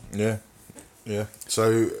down. Yeah.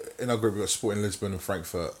 So in our group we've got Sporting Lisbon and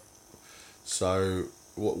Frankfurt. So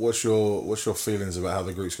what's your feelings about how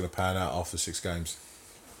the group's going to pan out after 6 games?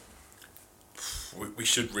 We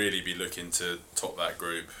should really be looking to top that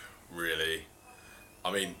group, really.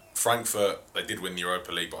 I mean, Frankfurt, they did win the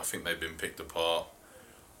Europa League, but I think they've been picked apart.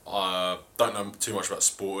 I don't know too much about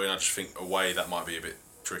Sporting. I just think away that might be a bit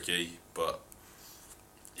tricky, but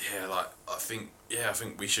I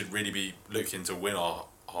think we should really be looking to win our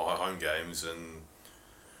home games and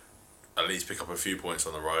at least pick up a few points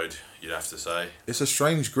on the road, you'd have to say. It's a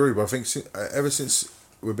strange group. I think ever since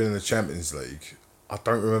we've been in the Champions League, I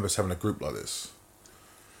don't remember us having a group like this.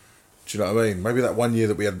 Do you know what I mean? Maybe that one year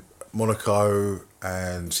that we had Monaco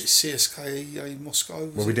and... Was it CSKA Moscow?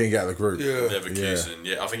 Well, we didn't get out of the group. Yeah. Leverkusen.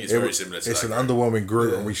 Yeah, I think it's very similar to that. It's an underwhelming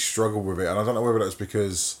group, and we struggled with it. And I don't know whether that's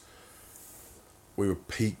because we were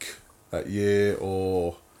peak that year,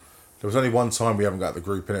 or... There was only one time we haven't got the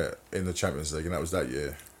group in the Champions League, and that was that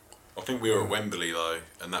year. I think we were at Wembley, though,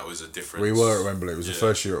 and that was a difference. We were at Wembley. It was the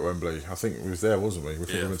first year at Wembley. I think we was there, wasn't we? We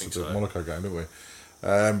went to the Monaco game, didn't we?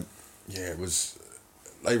 Yeah, it was.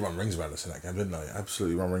 They run rings around us in that game, didn't they?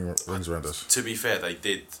 Absolutely run rings around us. To be fair, they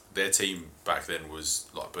did. Their team back then was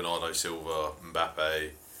like Bernardo Silva,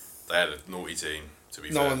 Mbappe. They had a naughty team. To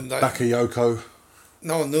be fair, Bakayoko.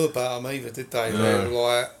 No one knew about them either, did they? No. They were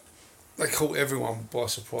like, they caught everyone by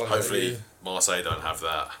surprise. Hopefully, Marseille don't have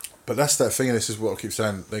that. But that's that thing, and this is what I keep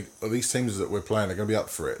saying. These teams that we're playing, they're going to be up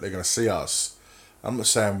for it. They're going to see us. I'm not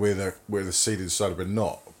saying we're the seeded side, we're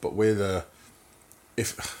not. But we're the.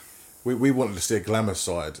 If we wanted to see a glamour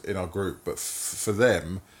side in our group, but for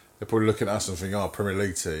them, they're probably looking at us and thinking, "Oh, Premier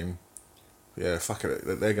League team, yeah, fuck it,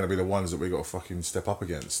 they're going to be the ones that we got to fucking step up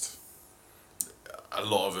against." A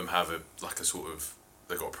lot of them have a sort of.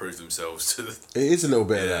 They've got to prove themselves to the. It is a little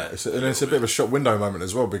bit of that, it's a bit of a bit. shop window moment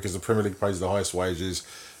as well because the Premier League pays the highest wages.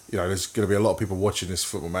 You know, there's going to be a lot of people watching this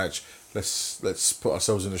football match. Let's put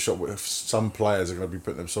ourselves in the shop. Some players are going to be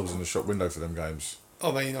putting themselves in the shop window for them games.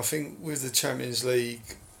 I mean, I think with the Champions League,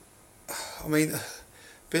 I mean, a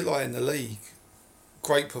bit like in the league,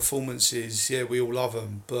 great performances, yeah, we all love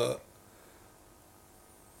them, but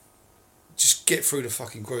just get through the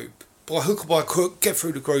fucking group. By hook or by crook, get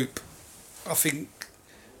through the group. I think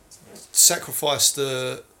sacrifice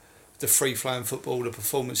the free-flowing football, the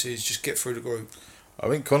performances, just get through the group. I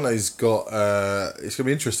think Conte's got. It's going to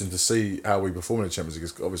be interesting to see how we perform in the Champions League.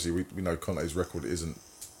 Because obviously, we know Conte's record isn't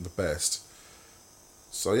the best.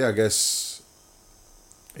 So yeah, I guess.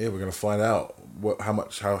 Yeah, we're going to find out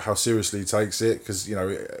how seriously he takes it because you know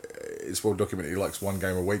it's well documented. He likes one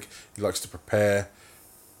game a week. He likes to prepare.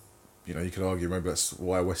 You know, you could argue maybe that's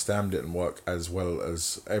why West Ham didn't work as well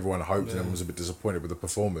as everyone hoped, and everyone was a bit disappointed with the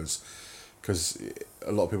performance. Because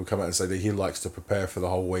a lot of people come out and say that he likes to prepare for the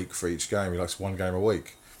whole week for each game. He likes one game a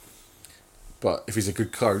week. But if he's a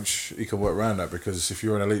good coach, he can work around that because if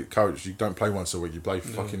you're an elite coach, you don't play once a week. You play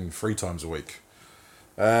fucking 3 times a week.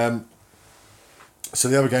 So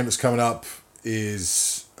the other game that's coming up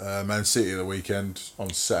is Man City at the weekend on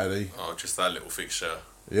Saturday. Oh, just that little fixture.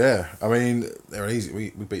 Yeah, I mean, they're easy.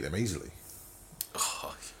 We beat them easily.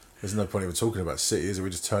 Oh, There's no point even talking about City, is it?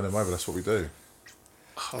 We just turn them over. That's what we do.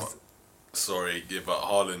 Sorry, yeah, but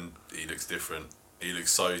Haaland, he looks different. He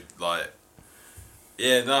looks so like.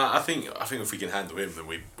 Yeah, no, I think if we can handle him, then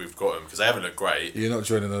we've got him because they haven't looked great. You're not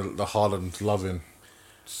joining the Haaland loving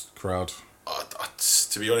crowd.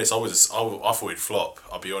 To be honest, I thought he'd flop.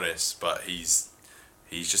 I'll be honest, but he's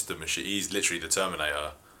just the machine. He's literally the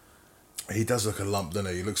Terminator. He does look a lump,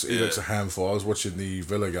 doesn't he? He looks a handful. I was watching the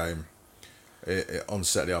Villa game on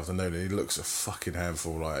Saturday afternoon, and he looks a fucking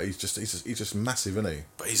handful. Like he's just massive, isn't he?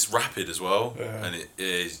 But he's rapid as well, Yeah. and it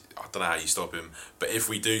is. I don't know how you stop him, but if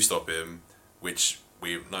we do stop him, which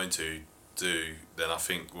we're known to do, then I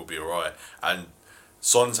think we'll be alright. And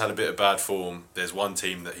Son's had a bit of bad form. There's one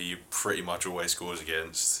team that he pretty much always scores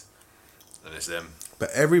against, and it's them. But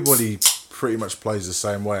everybody pretty much plays the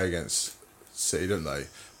same way against City, don't they?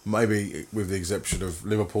 Maybe with the exception of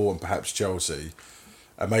Liverpool and perhaps Chelsea,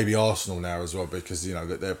 and maybe Arsenal now as well, because you know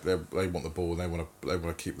they want the ball and they want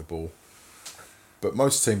to keep the ball. But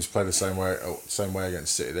most teams play the same way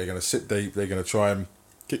against City. They're going to sit deep. They're going to try and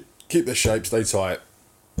keep their shape, stay tight,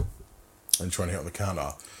 and try and hit on the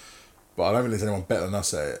counter. But I don't think there's anyone better than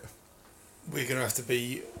us at it. We're going to have to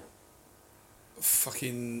be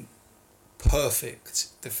fucking perfect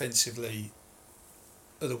defensively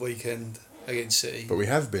at the weekend against City. But we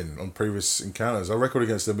have been on previous encounters. Our record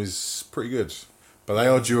against them is pretty good. But they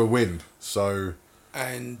are due a win, so...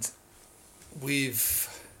 And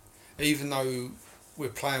even though we're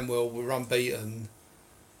playing well, we're unbeaten,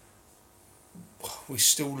 we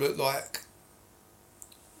still look like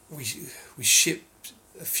we shipped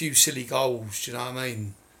a few silly goals. Do you know what I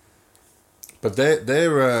mean? But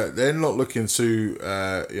they're not looking to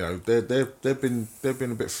they've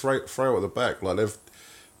been a bit frail at the back. Like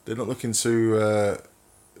they're not looking too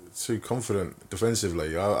confident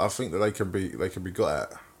defensively. I think that they can be got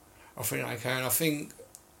at. I think they can.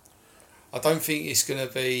 I don't think it's going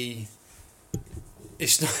to be.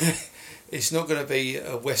 It's not. It's not going to be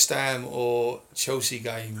a West Ham or Chelsea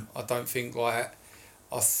game. I don't think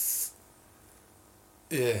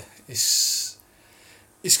it's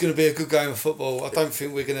going to be a good game of football. I don't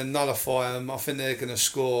think we're going to nullify them. I think they're going to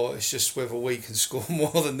score. It's just whether we can score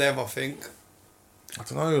more than them, I think. I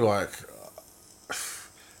don't know, like...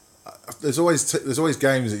 There's always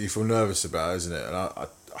games that you feel nervous about, isn't it? And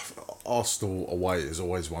Arsenal away is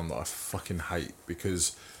always one that I fucking hate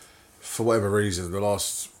because for whatever reason, the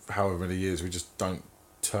last however many years, we just don't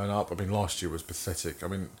turn up. I mean, last year was pathetic. I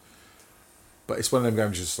mean... But it's one of them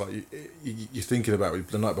games just like you're thinking about it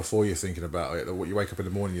the night before. You're thinking about it. You wake up in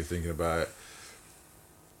the morning, you're thinking about it.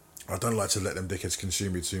 I don't like to let them dickheads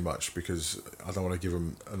consume me too much because I don't want to give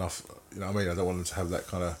them enough. You know what I mean? I don't want them to have that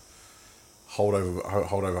kind of hold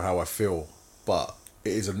over how I feel. But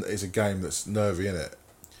it's a game that's nervy, innit?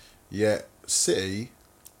 Yet City,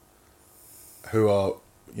 who are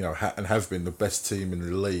and have been the best team in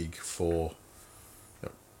the league for I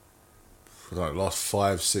don't know, last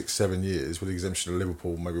 5, 6, 7 years, with the exemption of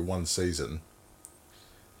Liverpool, maybe one season.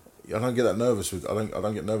 I don't get that nervous with. I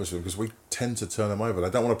don't get nervous with them because we tend to turn them over. They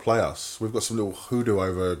don't want to play us. We've got some little hoodoo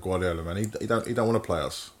over Guardiola, man. He don't want to play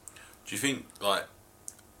us. Do you think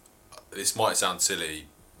this might sound silly,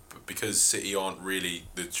 but because City aren't really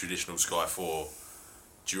the traditional Sky 4,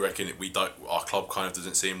 do you reckon our club kind of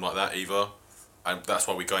doesn't seem like that either, and that's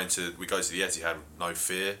why we go to the Etihad with no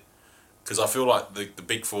fear, because I feel like the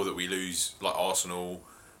big four that we lose, like Arsenal,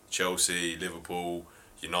 Chelsea, Liverpool,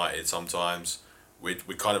 United, sometimes. We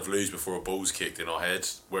kind of lose before a ball's kicked in our head,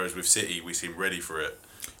 whereas with City we seem ready for it.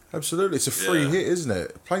 Absolutely, it's a free hit, isn't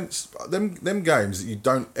it? Them games that you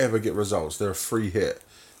don't ever get results, they're a free hit.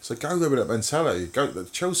 So go there with that mentality. Go to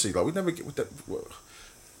Chelsea, we never get with that.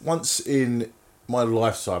 Once in my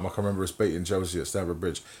lifetime, I can remember us beating Chelsea at Stamford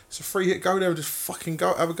Bridge. It's a free hit. Go there and just fucking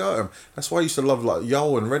go have a go at them. That's why I used to love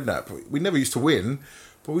Yole and Redknapp. We never used to win.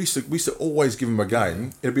 But we used to always give them a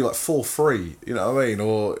game. It'd be like 4-3, you know what I mean?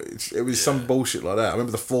 Or it was some bullshit like that. I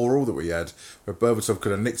remember the 4-4 that we had, where Berbatov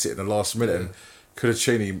could have nicked it in the last minute, and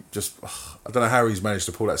Kudachini just, I don't know how he's managed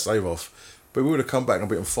to pull that save off. But we would have come back and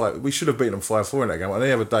beaten 5. We should have beaten them 5-4 in that game.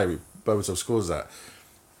 Any other day, Berbatov scores that.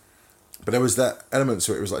 But there was that element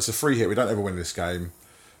to it. It was like, it's a free hit. We don't ever win this game.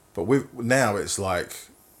 But now it's like,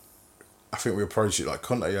 I think we approach it like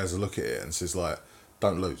Conte has a look at it and says like,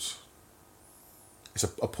 don't lose. It's a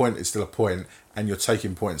point. It's still a point, and you're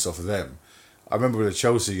taking points off of them. I remember with the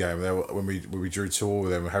Chelsea game when we drew 2-2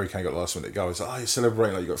 with them, and Harry Kane got last minute goal. It's like, you're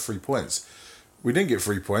celebrating like you got 3 points. We didn't get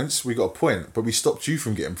 3 points. We got a point, but we stopped you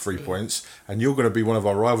from getting 3 points, and you're going to be one of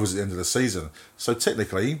our rivals at the end of the season. So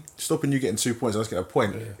technically, stopping you getting 2 points and us getting a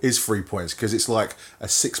point is 3 points, because it's like a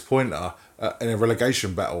 6-pointer in a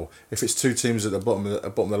relegation battle. If it's 2 teams at the bottom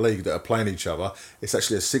of the league that are playing each other, it's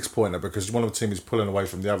actually a 6-pointer because one of the teams is pulling away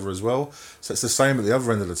from the other as well. So it's the same at the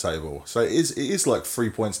other end of the table. So it is like 3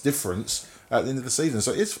 points difference at the end of the season.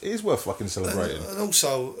 So it is worth fucking celebrating. And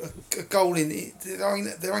also, a goal in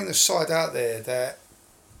there ain't a side out there that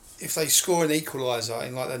if they score an equaliser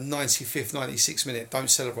in like the 95th, 96th minute, don't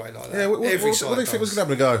celebrate like that. Yeah, what do you think was going to happen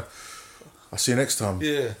to go? I'll see you next time.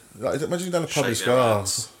 Yeah. Like, imagine you down the pub and go,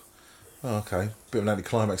 oh, okay. Bit of an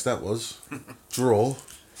anticlimax that was. Draw.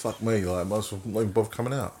 Fuck me, like, might as well not even bother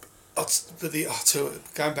coming out.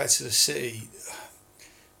 Going back to the City,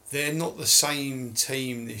 they're not the same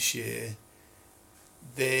team this year.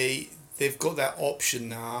 They've got that option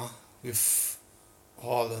now with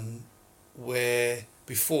Haaland, where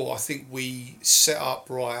before I think we set up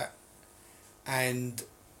right and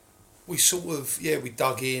we sort of, we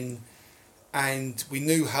dug in and we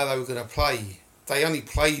knew how they were going to play. They only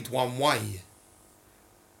played one way,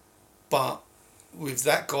 but with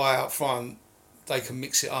that guy up front, they can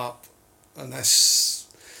mix it up, and that's.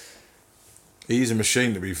 He's a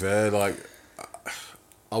machine, to be fair. Like,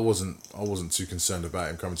 I wasn't too concerned about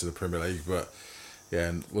him coming to the Premier League, but yeah,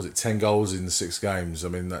 and was it 10 goals in 6 games? I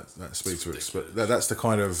mean, that speaks to it. But that's the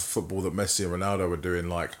kind of football that Messi and Ronaldo were doing,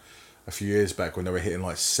 like a few years back when they were hitting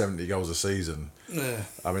like 70 goals a season. Yeah.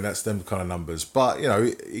 I mean, that's them kind of numbers. But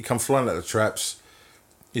he come flying out the traps.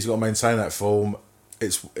 He's got to maintain that form.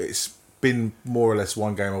 It's been more or less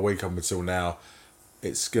one game a week up until now.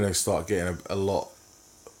 It's going to start getting a lot.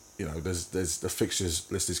 There's the fixtures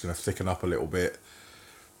list is going to thicken up a little bit.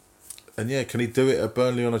 And can he do it at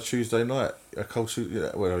Burnley on a Tuesday night? A cold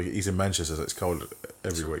Tuesday? Well, he's in Manchester, so it's cold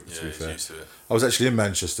every week. To be fair, used to it. I was actually in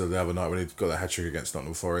Manchester the other night when he got that hat trick against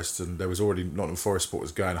Nottingham Forest, and there was already Nottingham Forest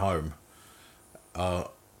supporters going home.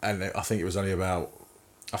 And I think it was only about.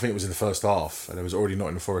 I think it was in the first half, and there was already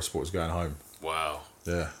Nottingham Forest supporters going home. Wow.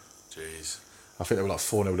 Yeah. Jeez. I think they were like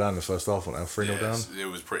 4-0 down in the first half, or 3-0 down. It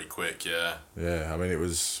was pretty quick, yeah. Yeah, I mean, it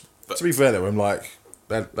was. But, to be fair, though, I'm like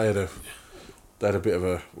they had a bit of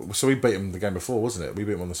a. So we beat them the game before, wasn't it? We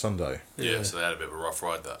beat them on the Sunday. Yeah, so they had a bit of a rough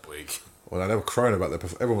ride that week. Well, they were crowing about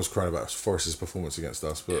everyone was crowing about Forest's performance against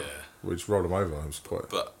us, but we just rolled them over. It was quite.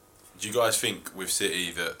 But do you guys think with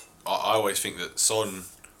City that I always think that Son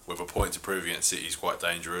with a point to prove against City is quite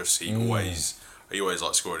dangerous. He always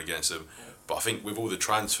like scoring against them. But I think with all the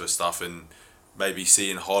transfer stuff and maybe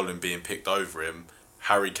seeing Haaland being picked over him,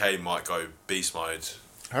 Harry Kane might go beast mode.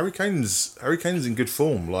 Harry Kane's in good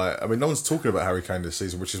form. Like, I mean, no one's talking about Harry Kane this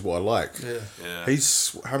season, which is what I like. Yeah.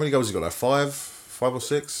 He's how many goals he got? Like 5 or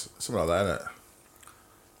 6, something like that, isn't it?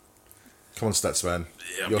 Come on, stats man.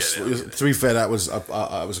 Yeah, I'm getting it. To be fair, that was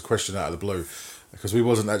a question out of the blue because we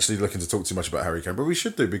wasn't actually looking to talk too much about Harry Kane, but we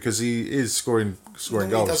should do because he is scoring goals. He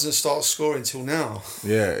doesn't start scoring till now.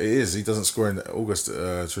 Yeah, it is. He doesn't score in August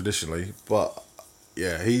traditionally, but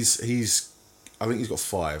yeah, he's. I think he's got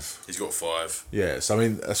 5. He's got 5. Yeah, so I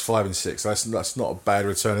mean that's 5 and 6. That's not a bad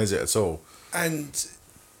return, is it at all? And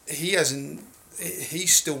he hasn't.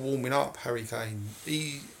 He's still warming up, Harry Kane.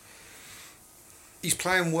 He's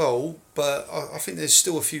playing well, but I think there's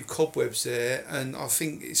still a few cobwebs there, and I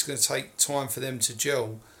think it's going to take time for them to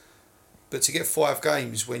gel. But to get 5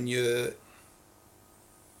 games when you're, do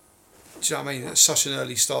you know what I mean? At such an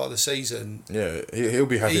early start of the season. Yeah, he'll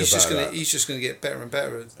be happy about that. He's just going to get better and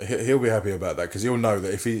better. He'll be happy about that because he'll know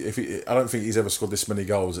that if he, I don't think he's ever scored this many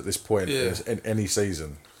goals at this point in any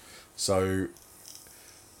season. So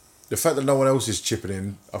the fact that no one else is chipping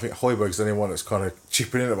in, I think Højbjerg's the only one that's kind of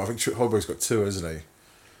chipping in. I think Højbjerg's got 2, hasn't he?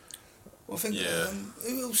 Well, I think. Yeah.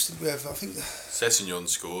 Who else did we have? I think. Sessegnon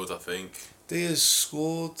scored, I think. Diaz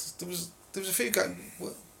scored. There was a few games.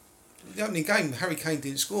 Well, the opening game, Harry Kane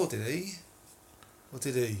didn't score, did he? Or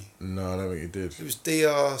did he? No, I don't think he did. It was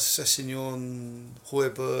Diaz, Sessegnon,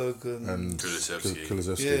 Højbjerg, and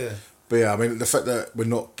Kulusevski. Yeah. But yeah, I mean, the fact that we're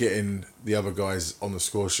not getting the other guys on the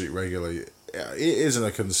score sheet regularly, it isn't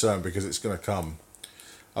a concern because it's going to come.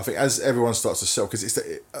 I think as everyone starts to sell, because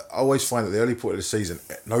I always find that the early part of the season,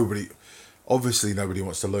 nobody wants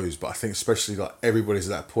to lose, but I think especially like everybody's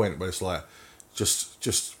at that point where it's like,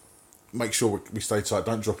 just make sure we stay tight,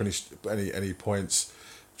 don't drop any points,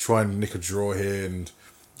 try and nick a draw here, and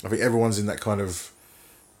I think everyone's in that kind of,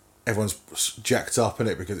 everyone's jacked up in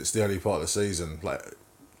it because it's the early part of the season, like.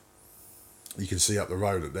 You can see up the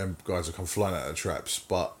road that them guys will come flying out of the traps,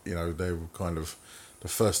 but you know they were kind of the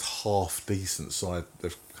first half decent side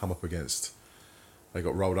they've come up against. They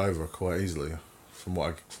got rolled over quite easily, from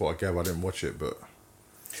what I gather. I didn't watch it, but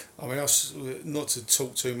I mean, not to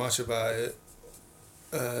talk too much about it.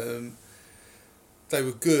 They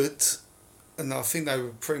were good, and I think they were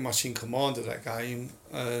pretty much in command of that game.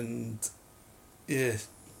 And yeah,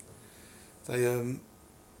 they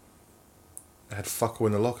had fuck all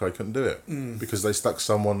in the locker. They couldn't do it because they stuck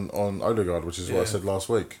someone on Odegaard, which is what I said last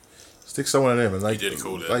week. Stick someone on him, and they did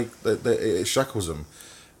call it. It shackles them.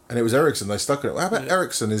 And it was Eriksen. They stuck it. How about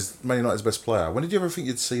Eriksen is Man United's best player? When did you ever think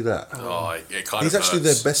you'd see that? Oh, it kind He's of actually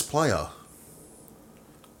hurts. their best player.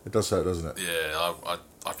 It does hurt, doesn't it? Yeah,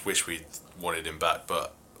 I wish we wanted him back,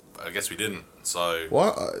 but I guess we didn't. So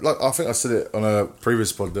I think I said it on a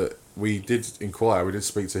previous pod that we did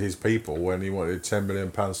speak to his people when he wanted £10 million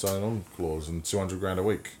signing on clause and $200,000 a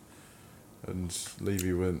week, and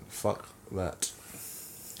Levy went fuck that.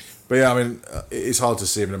 But yeah, I mean, it's hard to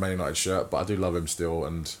see him in a Man United shirt, but I do love him still,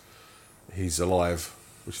 and he's alive,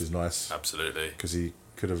 which is nice. Absolutely, because he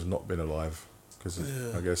could have not been alive.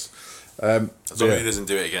 I guess. As long as he doesn't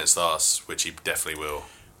do it against us, which he definitely will.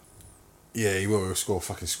 Yeah, he will score a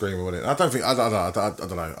fucking screamer, won't it? I don't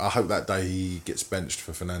know. I hope that day he gets benched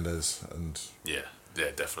for Fernandes and. Yeah,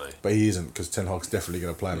 definitely. But he isn't, because Ten Hag's definitely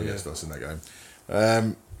going to play him against us in that game.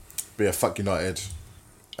 But yeah, fuck United.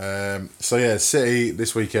 So yeah, City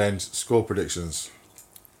this weekend, score predictions.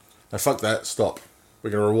 Now fuck that, stop.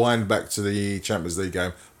 We're going to rewind back to the Champions League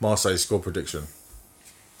game. Marseille score prediction.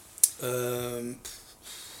 I've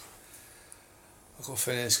got a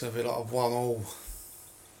feeling it's going to be like a 1-1.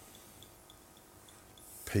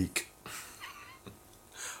 Peak.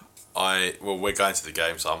 We're going to the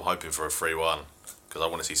game, so I'm hoping for a 3-1 because I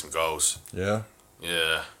want to see some goals. Yeah?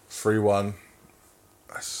 Yeah. 3-1.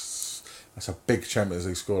 That's a big Champions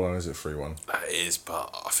League scoreline, is it? 3-1. That is, but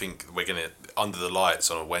I think we're going to, under the lights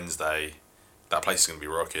on a Wednesday, that place is going to be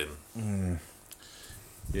rocking.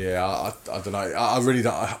 Yeah, I don't know. I really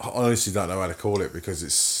don't. I honestly don't know how to call it because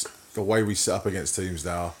it's the way we set up against teams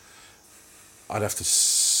now. I'd have to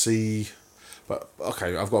see. But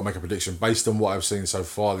okay, I've got to make a prediction based on what I've seen so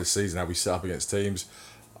far this season. How we set up against teams,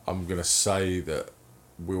 I'm gonna say that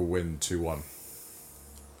we'll win 2-1.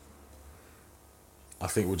 I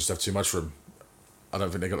think we'll just have too much for them. I don't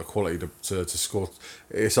think they've got the quality to score.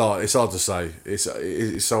 It's hard to say.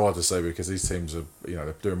 It's so hard to say because these teams are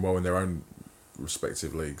they're doing well in their own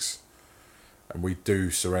respective leagues, and we do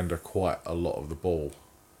surrender quite a lot of the ball.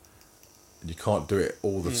 And you can't do it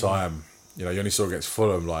all the time. You only saw against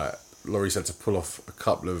Fulham like. Lloris had to pull off a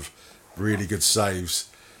couple of really good saves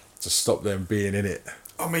to stop them being in it.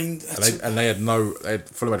 I mean,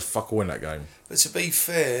 Fulham had fuck all in that game. But to be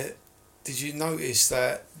fair, did you notice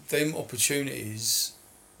that them opportunities,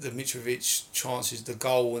 the Mitrovic chances, the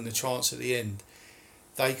goal and the chance at the end,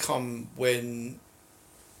 they come when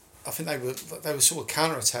I think they were sort of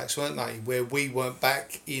counter attacks, weren't they? Where we weren't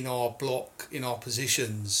back in our block, in our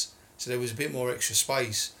positions, so there was a bit more extra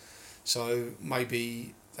space. So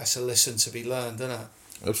maybe that's a lesson to be learned, isn't it?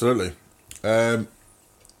 Absolutely.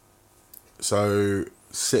 So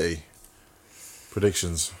City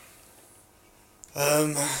predictions.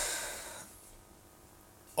 I'd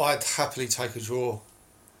happily take a draw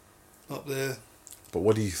up there. But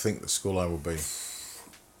what do you think the scoreline will be?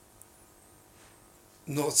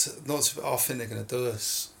 I think they're going to do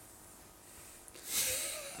us.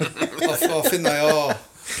 I think they are.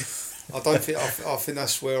 I think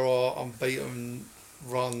that's where our unbeaten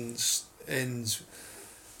runs ends.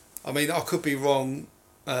 I mean, I could be wrong.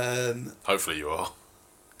 Hopefully you are.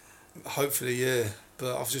 Hopefully, yeah.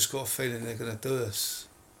 But I've just got a feeling they're going to do us.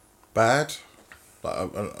 Bad?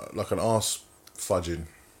 Like an arse fudging.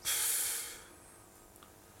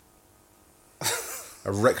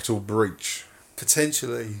 A rectal breach.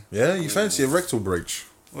 Potentially. Yeah, you fancy a rectal breach?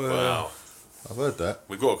 Well, Wow. I've heard that.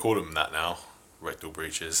 We've got to call them that now. Rectal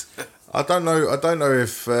breaches. I don't know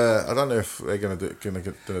if they're gonna do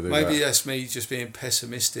that. maybe that's me just being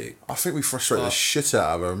pessimistic. I think we frustrate the shit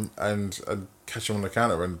out of them and catch them on the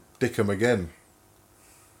counter and dick them again.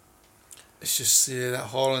 It's just that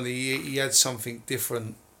Haaland, he had something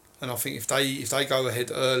different, and I think if they go ahead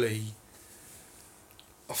early,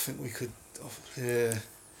 I think we could. Yeah.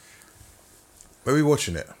 Where are we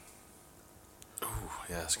watching it? Ooh,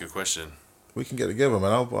 yeah, that's a good question. We can get together,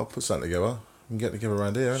 man. I'll put something together. We can get together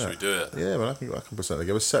around here, Should innit? we do it? Yeah, man. I can put something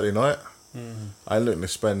together. Saturday night. I ain't looking to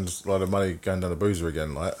spend a lot of money going down the boozer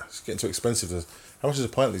again. Like, it's getting too expensive. How much is a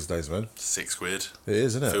pint these days, man? £6. It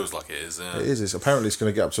is, isn't it? Feels like it is. Yeah. It is. Apparently it's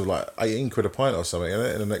going to get up to like 18 quid a pint or something, isn't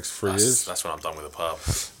it, in the next 3 years? That's when I'm done with the pub.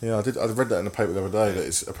 Yeah, I read that in the paper the other day that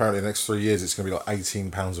it's apparently in the next 3 years it's going to be like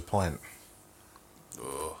 £18 a pint.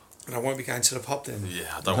 Oh. And I won't be going to the pub then.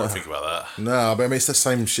 Yeah, I don't want to think about that. No, but I mean it's the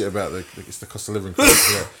same shit about it's the cost of living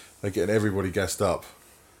crisis. Yeah. They're getting everybody gassed up,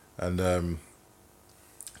 and that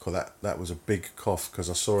was a big cough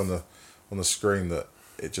because I saw on the screen that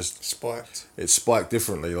it just Spiked. it spiked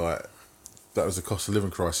differently. Like that was the cost of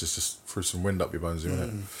living crisis, just threw some wind up your bones, isn't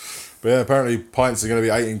it? But yeah, apparently pints are going to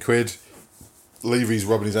be 18 quid. Levy's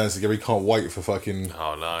rubbing his hands together. He can't wait for fucking.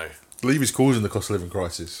 Oh no. Levy's causing the cost of living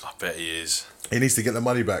crisis. I bet he is. He needs to get the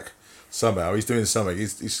money back somehow. He's doing something.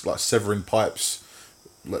 He's like severing pipes.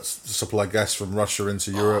 Let's supply gas from Russia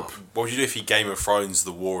into Europe. What would you do if he Game of Thrones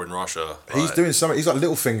the war in Russia? He's Like, doing something. He's like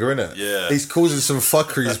Littlefinger, innit? Yeah. He's causing some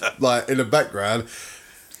fuckeries like in the background,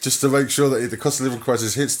 just to make sure that the cost of living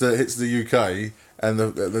crisis hits the UK and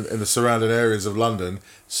the surrounding areas of London,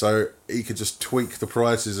 so he could just tweak the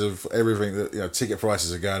prices of everything. That ticket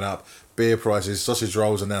prices are going up, beer prices, sausage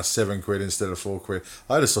rolls are now 7 quid instead of 4 quid.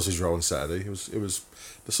 I had a sausage roll on Saturday. It was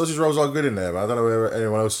the sausage rolls are good in there, man. I don't know where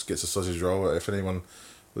anyone else gets a sausage roll. If anyone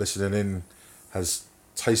listening in has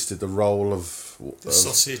tasted the roll of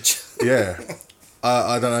Sausage. yeah.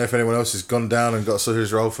 I don't know if anyone else has gone down and got a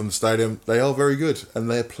sausage roll from the stadium. They are very good, and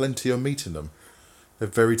they have plenty of meat in them. They're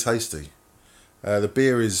very tasty. The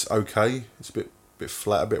beer is okay. It's a bit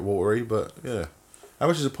flat, a bit watery, but yeah. How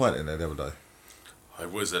much is a pint in there the other day?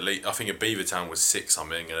 it was elite. I think a Beavertown was 6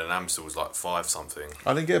 something, and an Amstel was like 5 something.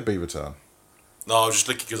 I didn't get a Beavertown. No, I was just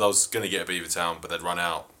looking because I was going to get a Beavertown, but they'd run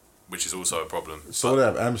out, which is also a problem. So they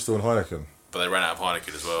have Amstel and Heineken. But they ran out of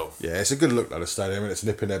Heineken as well. Yeah, it's a good look at the stadium, and it's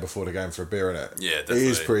nipping there before the game for a beer, innit? Yeah, definitely.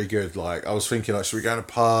 It is pretty good. Like I was thinking, like, should we go to a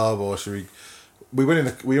pub or should we? We went in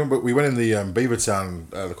the Beavertown,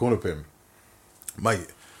 the corner pin, mate.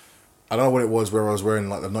 I don't know what it was, where I was wearing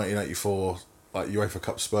like the 1984 like UEFA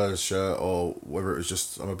Cup Spurs shirt, or whether it was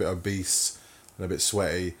just I'm a bit obese and a bit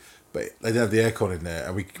sweaty. But they didn't have the aircon in there,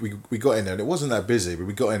 and we got in there, and it wasn't that busy, but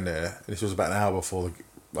we got in there, and this was about an hour before.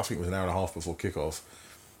 I think it was an hour and a half before kickoff,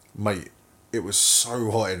 mate. It was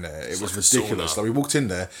so hot in there. It was like ridiculous. sauna. Like we walked in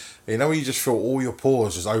there, you know, when you just feel all your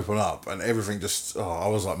pores just open up and everything just. Oh, I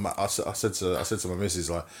was like, I said to my missus,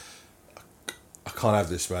 like, I can't have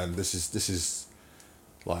this, man. This isn't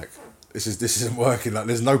working. Like,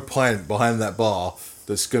 there's no pint behind that bar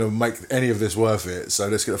that's gonna make any of this worth it. So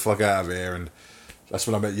let's get the fuck out of here. And that's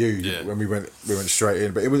when I met you. Yeah. When we went straight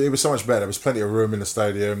in. But it was so much better. There was plenty of room in the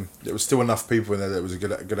stadium. There was still enough people in there that it was a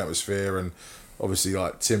good atmosphere. And obviously,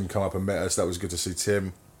 like, Tim come up and met us. That was good to see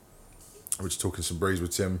Tim. We were just talking some breeze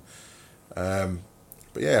with Tim.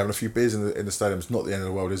 But yeah, having a few beers in the stadium is not the end of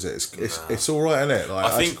the world, is it? It's all right, isn't it? Like,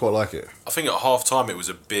 I actually quite like it. I think at half time it was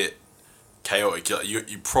a bit chaotic.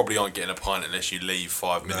 You probably aren't getting a pint unless you leave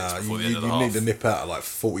 5 minutes before the end of the half. You need to nip out at like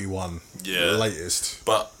 41, Yeah. latest.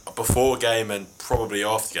 But before game and probably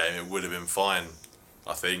after game, it would have been fine.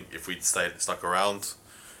 I think if we'd stuck around.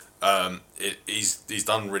 He's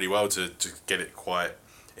done really well to get it quite.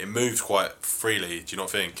 It moved quite freely. Do you not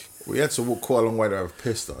think? We had to walk quite a long way to have a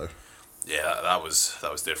piss though. Yeah, that was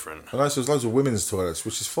different. I know there's loads of women's toilets,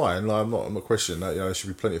 which is fine. Like, I'm not questioning that. There should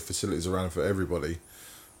be plenty of facilities around for everybody.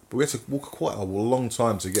 But we had to walk quite a long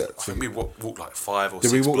time to get. I think we walked like 5 or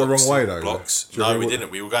Did 6 we walk the wrong way though? blocks. No, we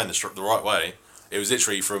didn't. We were going the right way. It was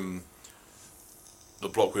literally from the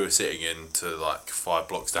block we were sitting in to like 5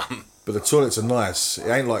 blocks down. But the toilets are nice. It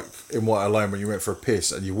ain't like in White Hart Lane when you went for a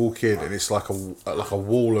piss and you walk in and it's like a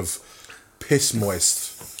wall of piss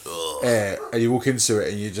moist air, and you walk into it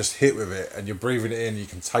and you just hit with it and you're breathing it in. You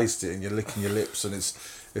can taste it and you're licking your lips and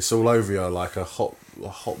it's all over you like a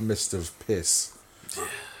hot mist of piss. Yeah.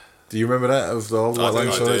 Do you remember that of the old White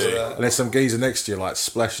Lane toilets? And there's some geezer next to you like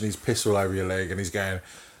splashing his piss all over your leg and he's going,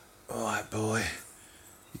 "All right, boy.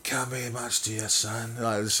 You can't be much to your son."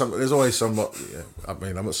 Like, there's always some. Yeah, I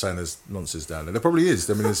mean, I'm not saying there's nonsense down there. There probably is.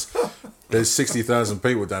 I mean, there's 60,000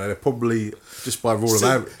 people down there. There probably, just by rule of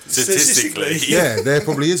average, Statistically, yeah, there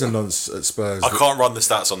probably is a nonce at Spurs. I can't run the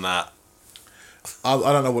stats on that. I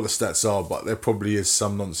don't know what the stats are, but there probably is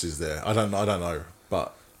some nonsense there. I don't know,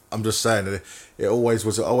 but I'm just saying that it always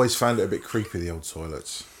was. I always found it a bit creepy. The old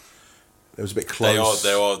toilets. It was a bit close.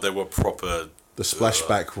 They were proper. The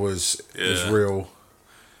splashback was real.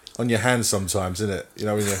 On your hand sometimes, isn't it? You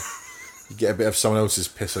know, when you get a bit of someone else's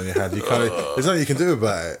piss on your hand, you kind of there's nothing you can do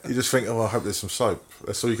about it. You just think, "Oh, I hope there's some soap."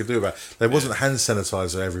 That's all you can do about it. There wasn't hand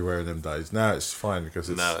sanitizer everywhere in them days. Now it's fine because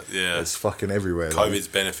it's fucking everywhere. COVID's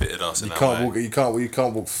benefited us. You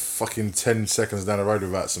can't walk fucking 10 seconds down the road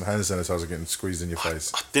without some hand sanitizer getting squeezed in your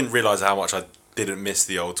face. I didn't realise how much I didn't miss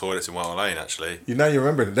the old toilets in White Hart Lane. Actually, you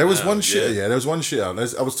remember it. There was one shitter. Yeah, there was one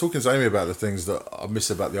shitter. I was talking to Amy about the things that I miss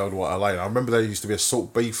about the old White Hart Lane. I remember there used to be a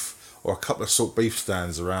salt beef or a couple of salt beef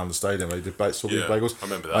stands around the stadium. They did salt beef bagels. I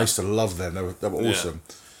remember that. I used to love them. They were awesome.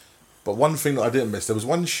 But one thing that I didn't miss, there was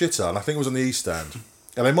one shitter, and I think it was on the East Stand.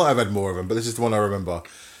 And they might have had more of them, but this is the one I remember.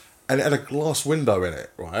 And it had a glass window in it,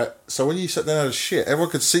 right? So when you sat down and had a shit, everyone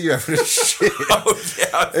could see you having a shit.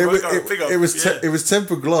 It was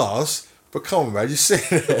tempered glass. But come on, man, you're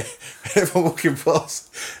sitting there, everyone walking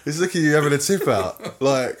past, is looking at you having a tip out.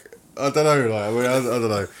 Like, I don't know, I don't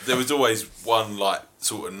know. There was always one, like,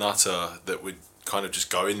 sort of nutter that would kind of just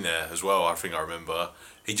go in there as well, I think I remember.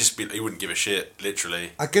 He wouldn't give a shit,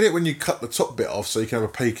 literally. I get it when you cut the top bit off so you can have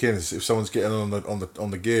a peek in if someone's getting on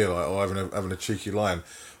the gear, like, or having a cheeky line.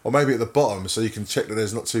 Or maybe at the bottom so you can check that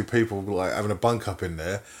there's not 2 people, like, having a bunk up in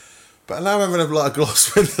there. But now having a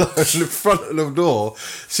glass window in the front of the door,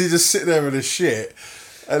 so you just sit there with a shit,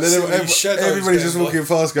 and then everybody's just walking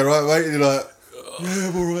past, going, "Right, mate," and you're like, "Yeah,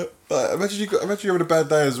 I'm all right." Like, imagine you're having a bad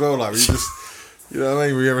day as well, like, you just, you know what I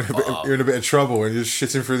mean? You're in a bit of trouble and you're just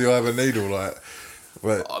shitting through the eye of a needle, like.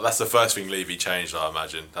 But that's the first thing Levy changed, I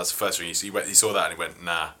imagine. That's the first thing he saw that and he went,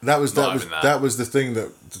 "Nah." That was the thing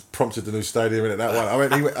that prompted the new stadium, innit? That one.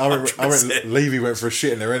 I went. Levy went for a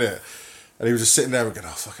shit in there, innit? And he was just sitting there and going,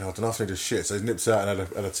 "Oh, fucking, I don't know if I need to shit." So he nips out and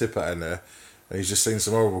had a tip out in there. And he's just seen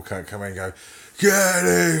some horrible cunt come in and go, "Get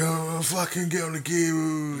in, fucking get on the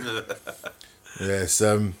gear." Yes,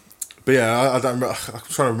 but yeah, I don't remember. I'm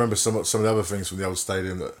trying to remember some of the other things from the old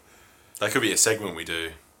stadium that could be a segment we do.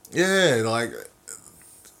 Yeah, like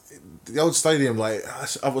the old stadium. Like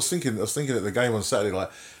I was thinking at the game on Saturday. Like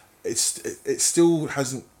it still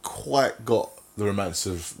hasn't quite got the romance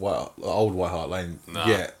of old White Hart Lane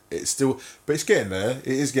yet. It's still, but it's getting there. It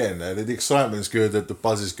is getting there. The excitement's good. The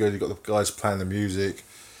buzz is good. You've got the guys playing the music.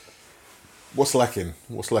 What's lacking?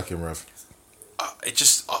 Rev? It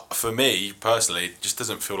just, for me personally, it just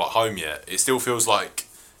doesn't feel like home yet. It still feels like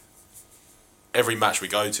every match we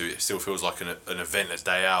go to, it still feels like an event, a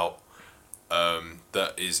day out.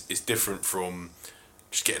 That is different from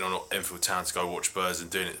just getting on Enfield Town to go watch Spurs and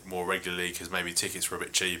doing it more regularly because maybe tickets were a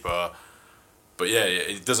bit cheaper. But yeah,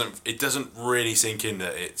 it doesn't really sink in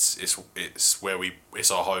that it's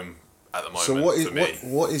our home at the moment. So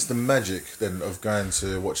what is the magic then of going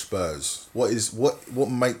to watch Spurs? What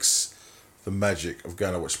makes the magic of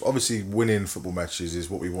going to watch? Obviously, winning football matches is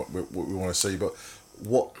what we want to see. But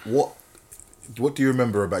what do you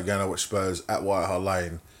remember about going to watch Spurs at White Hart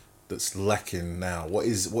Lane that's lacking now? What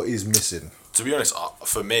is missing? To be honest,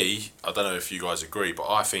 for me, I don't know if you guys agree, but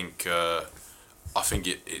I think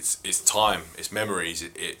it's time, it's memories,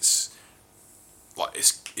 it's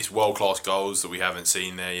world class goals that we haven't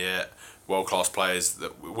seen there yet, world class players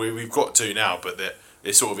that we've got to now, but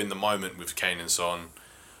they're sort of in the moment with Kane and Son,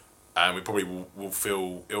 and we probably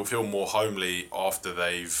it'll feel more homely after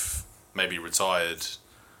they've maybe retired.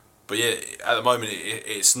 But yeah, at the moment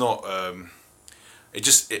it's not.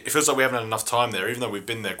 it feels like we haven't had enough time there, even though we've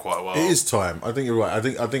been there quite a while. It is time. I think you're right.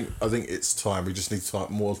 I think it's time. We just need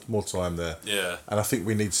time, more time there. Yeah. And I think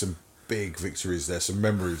we need some big victories there, some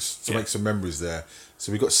memories to make some memories there.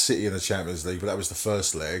 So we got City in the Champions League, but that was the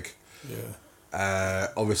first leg. Yeah.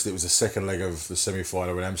 Obviously, it was the second leg of the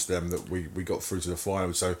semi-final in Amsterdam that we got through to the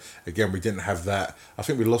final. So again, we didn't have that. I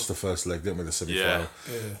think we lost the first leg, didn't we? The semi-final.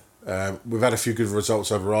 We've had a few good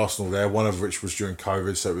results over Arsenal there, one of which was during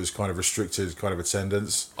COVID, so it was kind of restricted kind of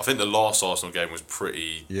attendance. I think the last Arsenal game was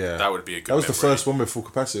pretty. Yeah, that would be a good. That was memory. the first one with full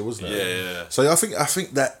capacity, wasn't it? Yeah. So I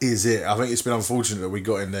think that is it. I think it's been unfortunate that we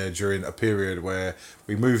got in there during a period where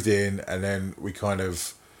we moved in and then we kind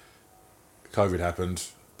of COVID happened.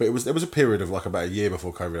 But there was a period of like about a year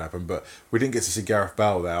before COVID happened, but we didn't get to see Gareth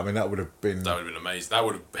Bale there. I mean, that would have been amazing. That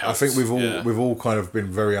would have helped. I think we've all kind of been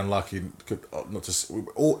very unlucky. Not to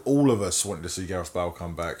all of us wanted to see Gareth Bale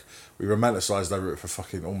come back. We romanticised over it for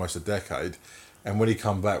fucking almost a decade, and when he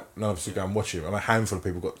come back, none of us could go and watch him. I mean, a handful of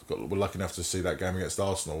people were lucky enough to see that game against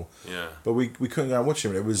Arsenal. Yeah. But we couldn't go and watch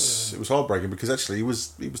him. It was heartbreaking because actually he was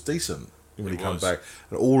decent when he came back,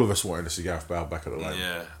 and all of us wanted to see Gareth Bale back at the lane.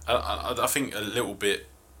 Yeah, I think a little bit.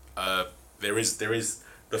 There is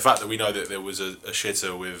the fact that we know that there was a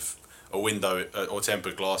shitter with a window or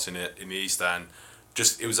tempered glass in it in the East Stand.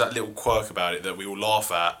 Just it was that little quirk about it that we all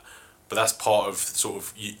laugh at, but that's part of sort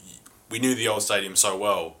of we knew the old stadium so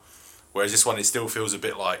well, whereas this one it still feels a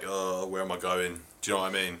bit like where am I going? Do you know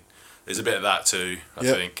what I mean? There's a bit of that too. I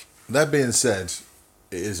think. That being said,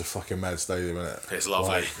 it is a fucking mad stadium, isn't it? It's lovely.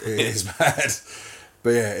 Like, it is mad.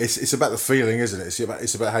 But yeah, it's about the feeling, isn't it?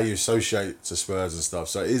 It's about how you associate to Spurs and stuff.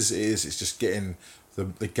 So it's just getting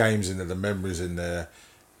the games in there, the memories in there,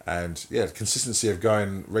 and yeah, the consistency of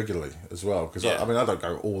going regularly as well. Because I mean, I don't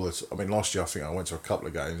go all the. I mean, last year I think I went to a couple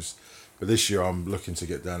of games, but this year I'm looking to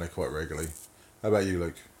get down there quite regularly. How about you,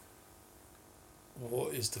 Luke?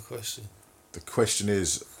 What is the question? The question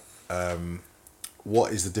is,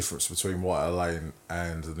 what is the difference between White Hart Lane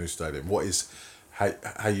and the new stadium? What is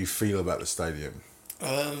how you feel about the stadium?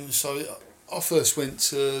 So I first went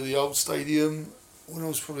to the old stadium when I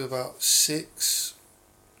was probably about 6.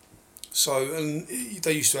 So and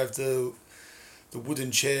they used to have the wooden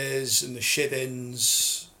chairs and the shed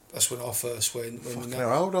ends. That's when I first went.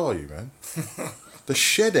 How old are you, man? The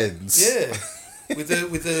shed ends. Yeah, with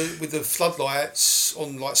the floodlights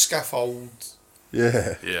on like scaffold.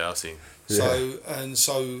 Yeah. Yeah, I've seen. So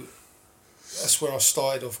that's where I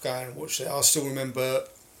started off going and watched it. I still remember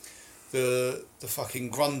the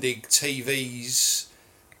fucking Grundig TVs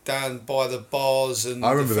down by the bars and.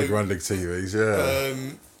 I remember the Grundig TVs,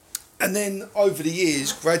 yeah. And then over the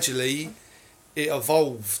years, gradually, it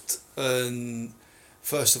evolved. And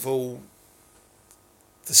first of all,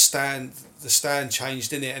 the stand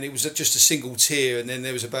changed in it, and it was just a single tier, and then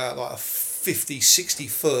there was about like a 50, 60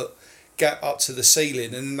 foot gap up to the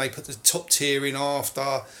ceiling, and then they put the top tier in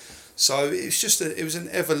after. So it was an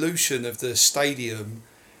evolution of the stadium.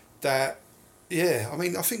 That, I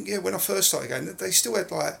mean, I think when I first started going, they still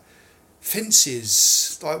had like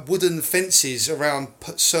fences, like wooden fences around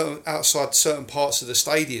outside certain parts of the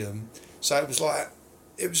stadium. So it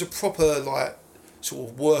was a proper like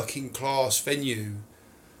sort of working class venue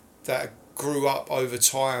that grew up over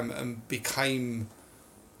time and became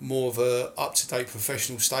more of a up to date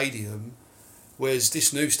professional stadium. Whereas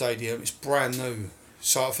this new stadium is brand new,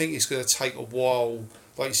 so I think it's going to take a while.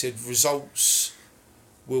 Like you said, results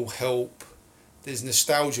will help. There's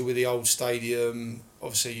nostalgia with the old stadium.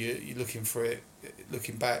 Obviously, you're looking for it,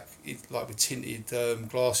 looking back, like with tinted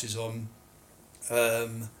glasses on.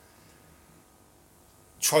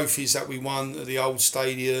 Trophies that we won at the old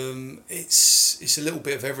stadium. It's a little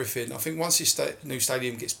bit of everything. I think once this new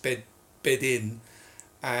stadium gets bed in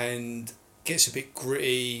and gets a bit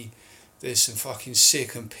gritty, there's some fucking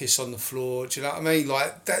sick and piss on the floor. Do you know what I mean?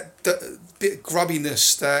 Like that bit of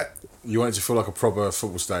grubbiness that. You want it to feel like a proper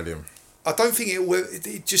football stadium. I don't think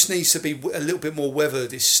it just needs to be a little bit more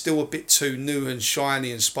weathered. It's still a bit too new and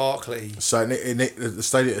shiny and sparkly. So the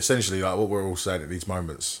stadium, essentially, like what we're all saying, it needs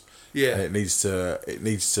moments. Yeah. And it needs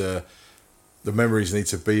to. The memories need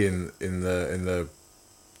to be in the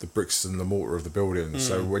bricks and the mortar of the building.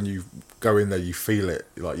 So when you go in there, you feel it.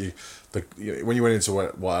 Like when you went into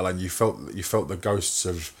White Hart Lane, you felt the ghosts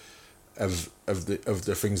of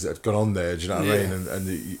the things that had gone on there. Do you know what I mean? And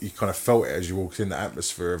you kind of felt it as you walked in, the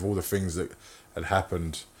atmosphere of all the things that had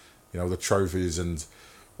happened. You know, the trophies and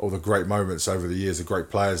all the great moments over the years, the great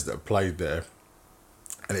players that have played there.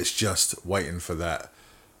 And it's just waiting for that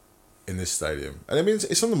in this stadium. And I mean,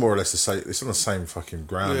 it's on the more or less it's on the same fucking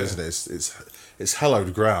ground, isn't it? It's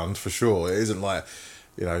hallowed ground for sure. It isn't like,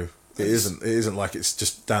 you know, It isn't like it's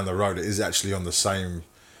just down the road. It is actually on the same,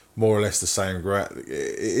 more or less the same ground. It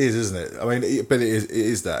is, isn't it? I mean, but it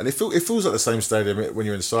is that, and it feels like the same stadium when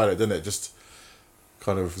you're inside it, doesn't it? Just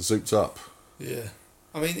kind of zooped up. Yeah,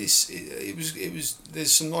 I mean, it was.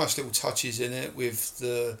 There's some nice little touches in it with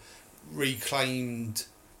the reclaimed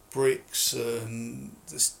bricks and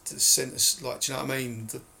the centre, like, do you know what I mean?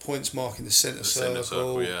 The points marking the centre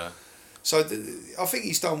circle. Yeah. So I think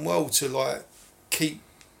he's done well to like keep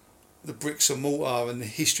the bricks and mortar and the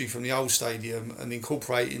history from the old stadium and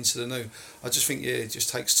incorporate it into the new. I just think it just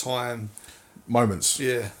takes time. Moments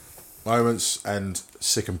and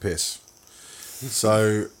sick and piss.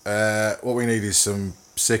 So what we need is some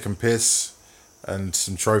sick and piss and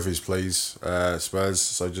some trophies, please, Spurs.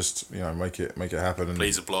 So just make it happen. And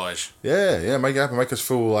please oblige. Yeah, make it happen. Make it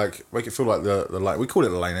feel like the lane. We call it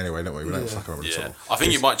the lane anyway, don't we? We don't fuck around with the top. I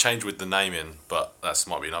think it might change with the naming, but that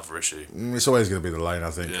might be another issue. It's always going to be the lane. I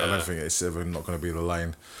think. Yeah. I don't think it's ever not going to be the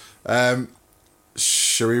lane.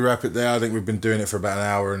 Shall we wrap it there? I think we've been doing it for about an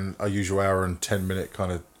hour, and our usual hour and 10-minute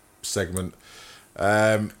kind of segment.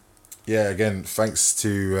 Again, thanks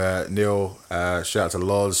to Neil. Shout out to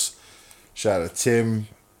Loz. Shout out to Tim.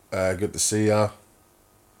 Good to see ya.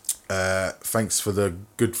 Thanks for the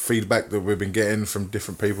good feedback that we've been getting from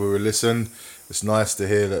different people who listen. It's nice to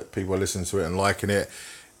hear that people are listening to it and liking it.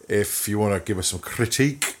 If you want to give us some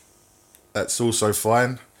critique, that's also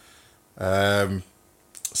fine.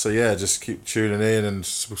 Just keep tuning in and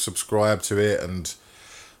subscribe to it and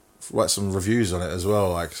write some reviews on it as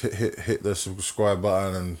well. Like hit the subscribe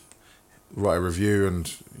button and write a review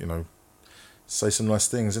and say some nice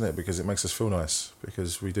things, innit? Because it makes us feel nice.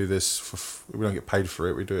 Because we do this we don't get paid for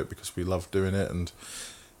it. We do it because we love doing it. And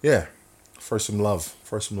throw some love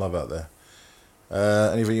out there.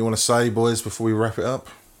 Anything you want to say, boys, before we wrap it up?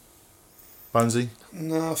 Bonesy?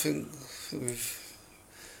 No, I think we've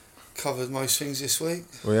covered most things this week.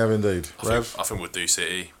 We have indeed. I think we'll do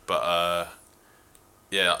City, but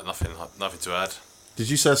nothing to add. Did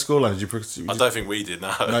you say a scoreline? I don't think we did.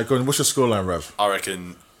 No. No, go on. What's your scoreline, Rev? I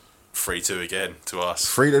reckon 3-2 again to us.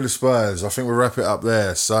 3 to the Spurs. I think we'll wrap it up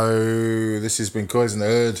there. So this has been Coys in the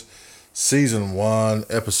Hood, Season 1,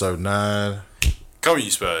 Episode 9. Come on,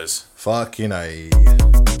 you Spurs. Fucking A.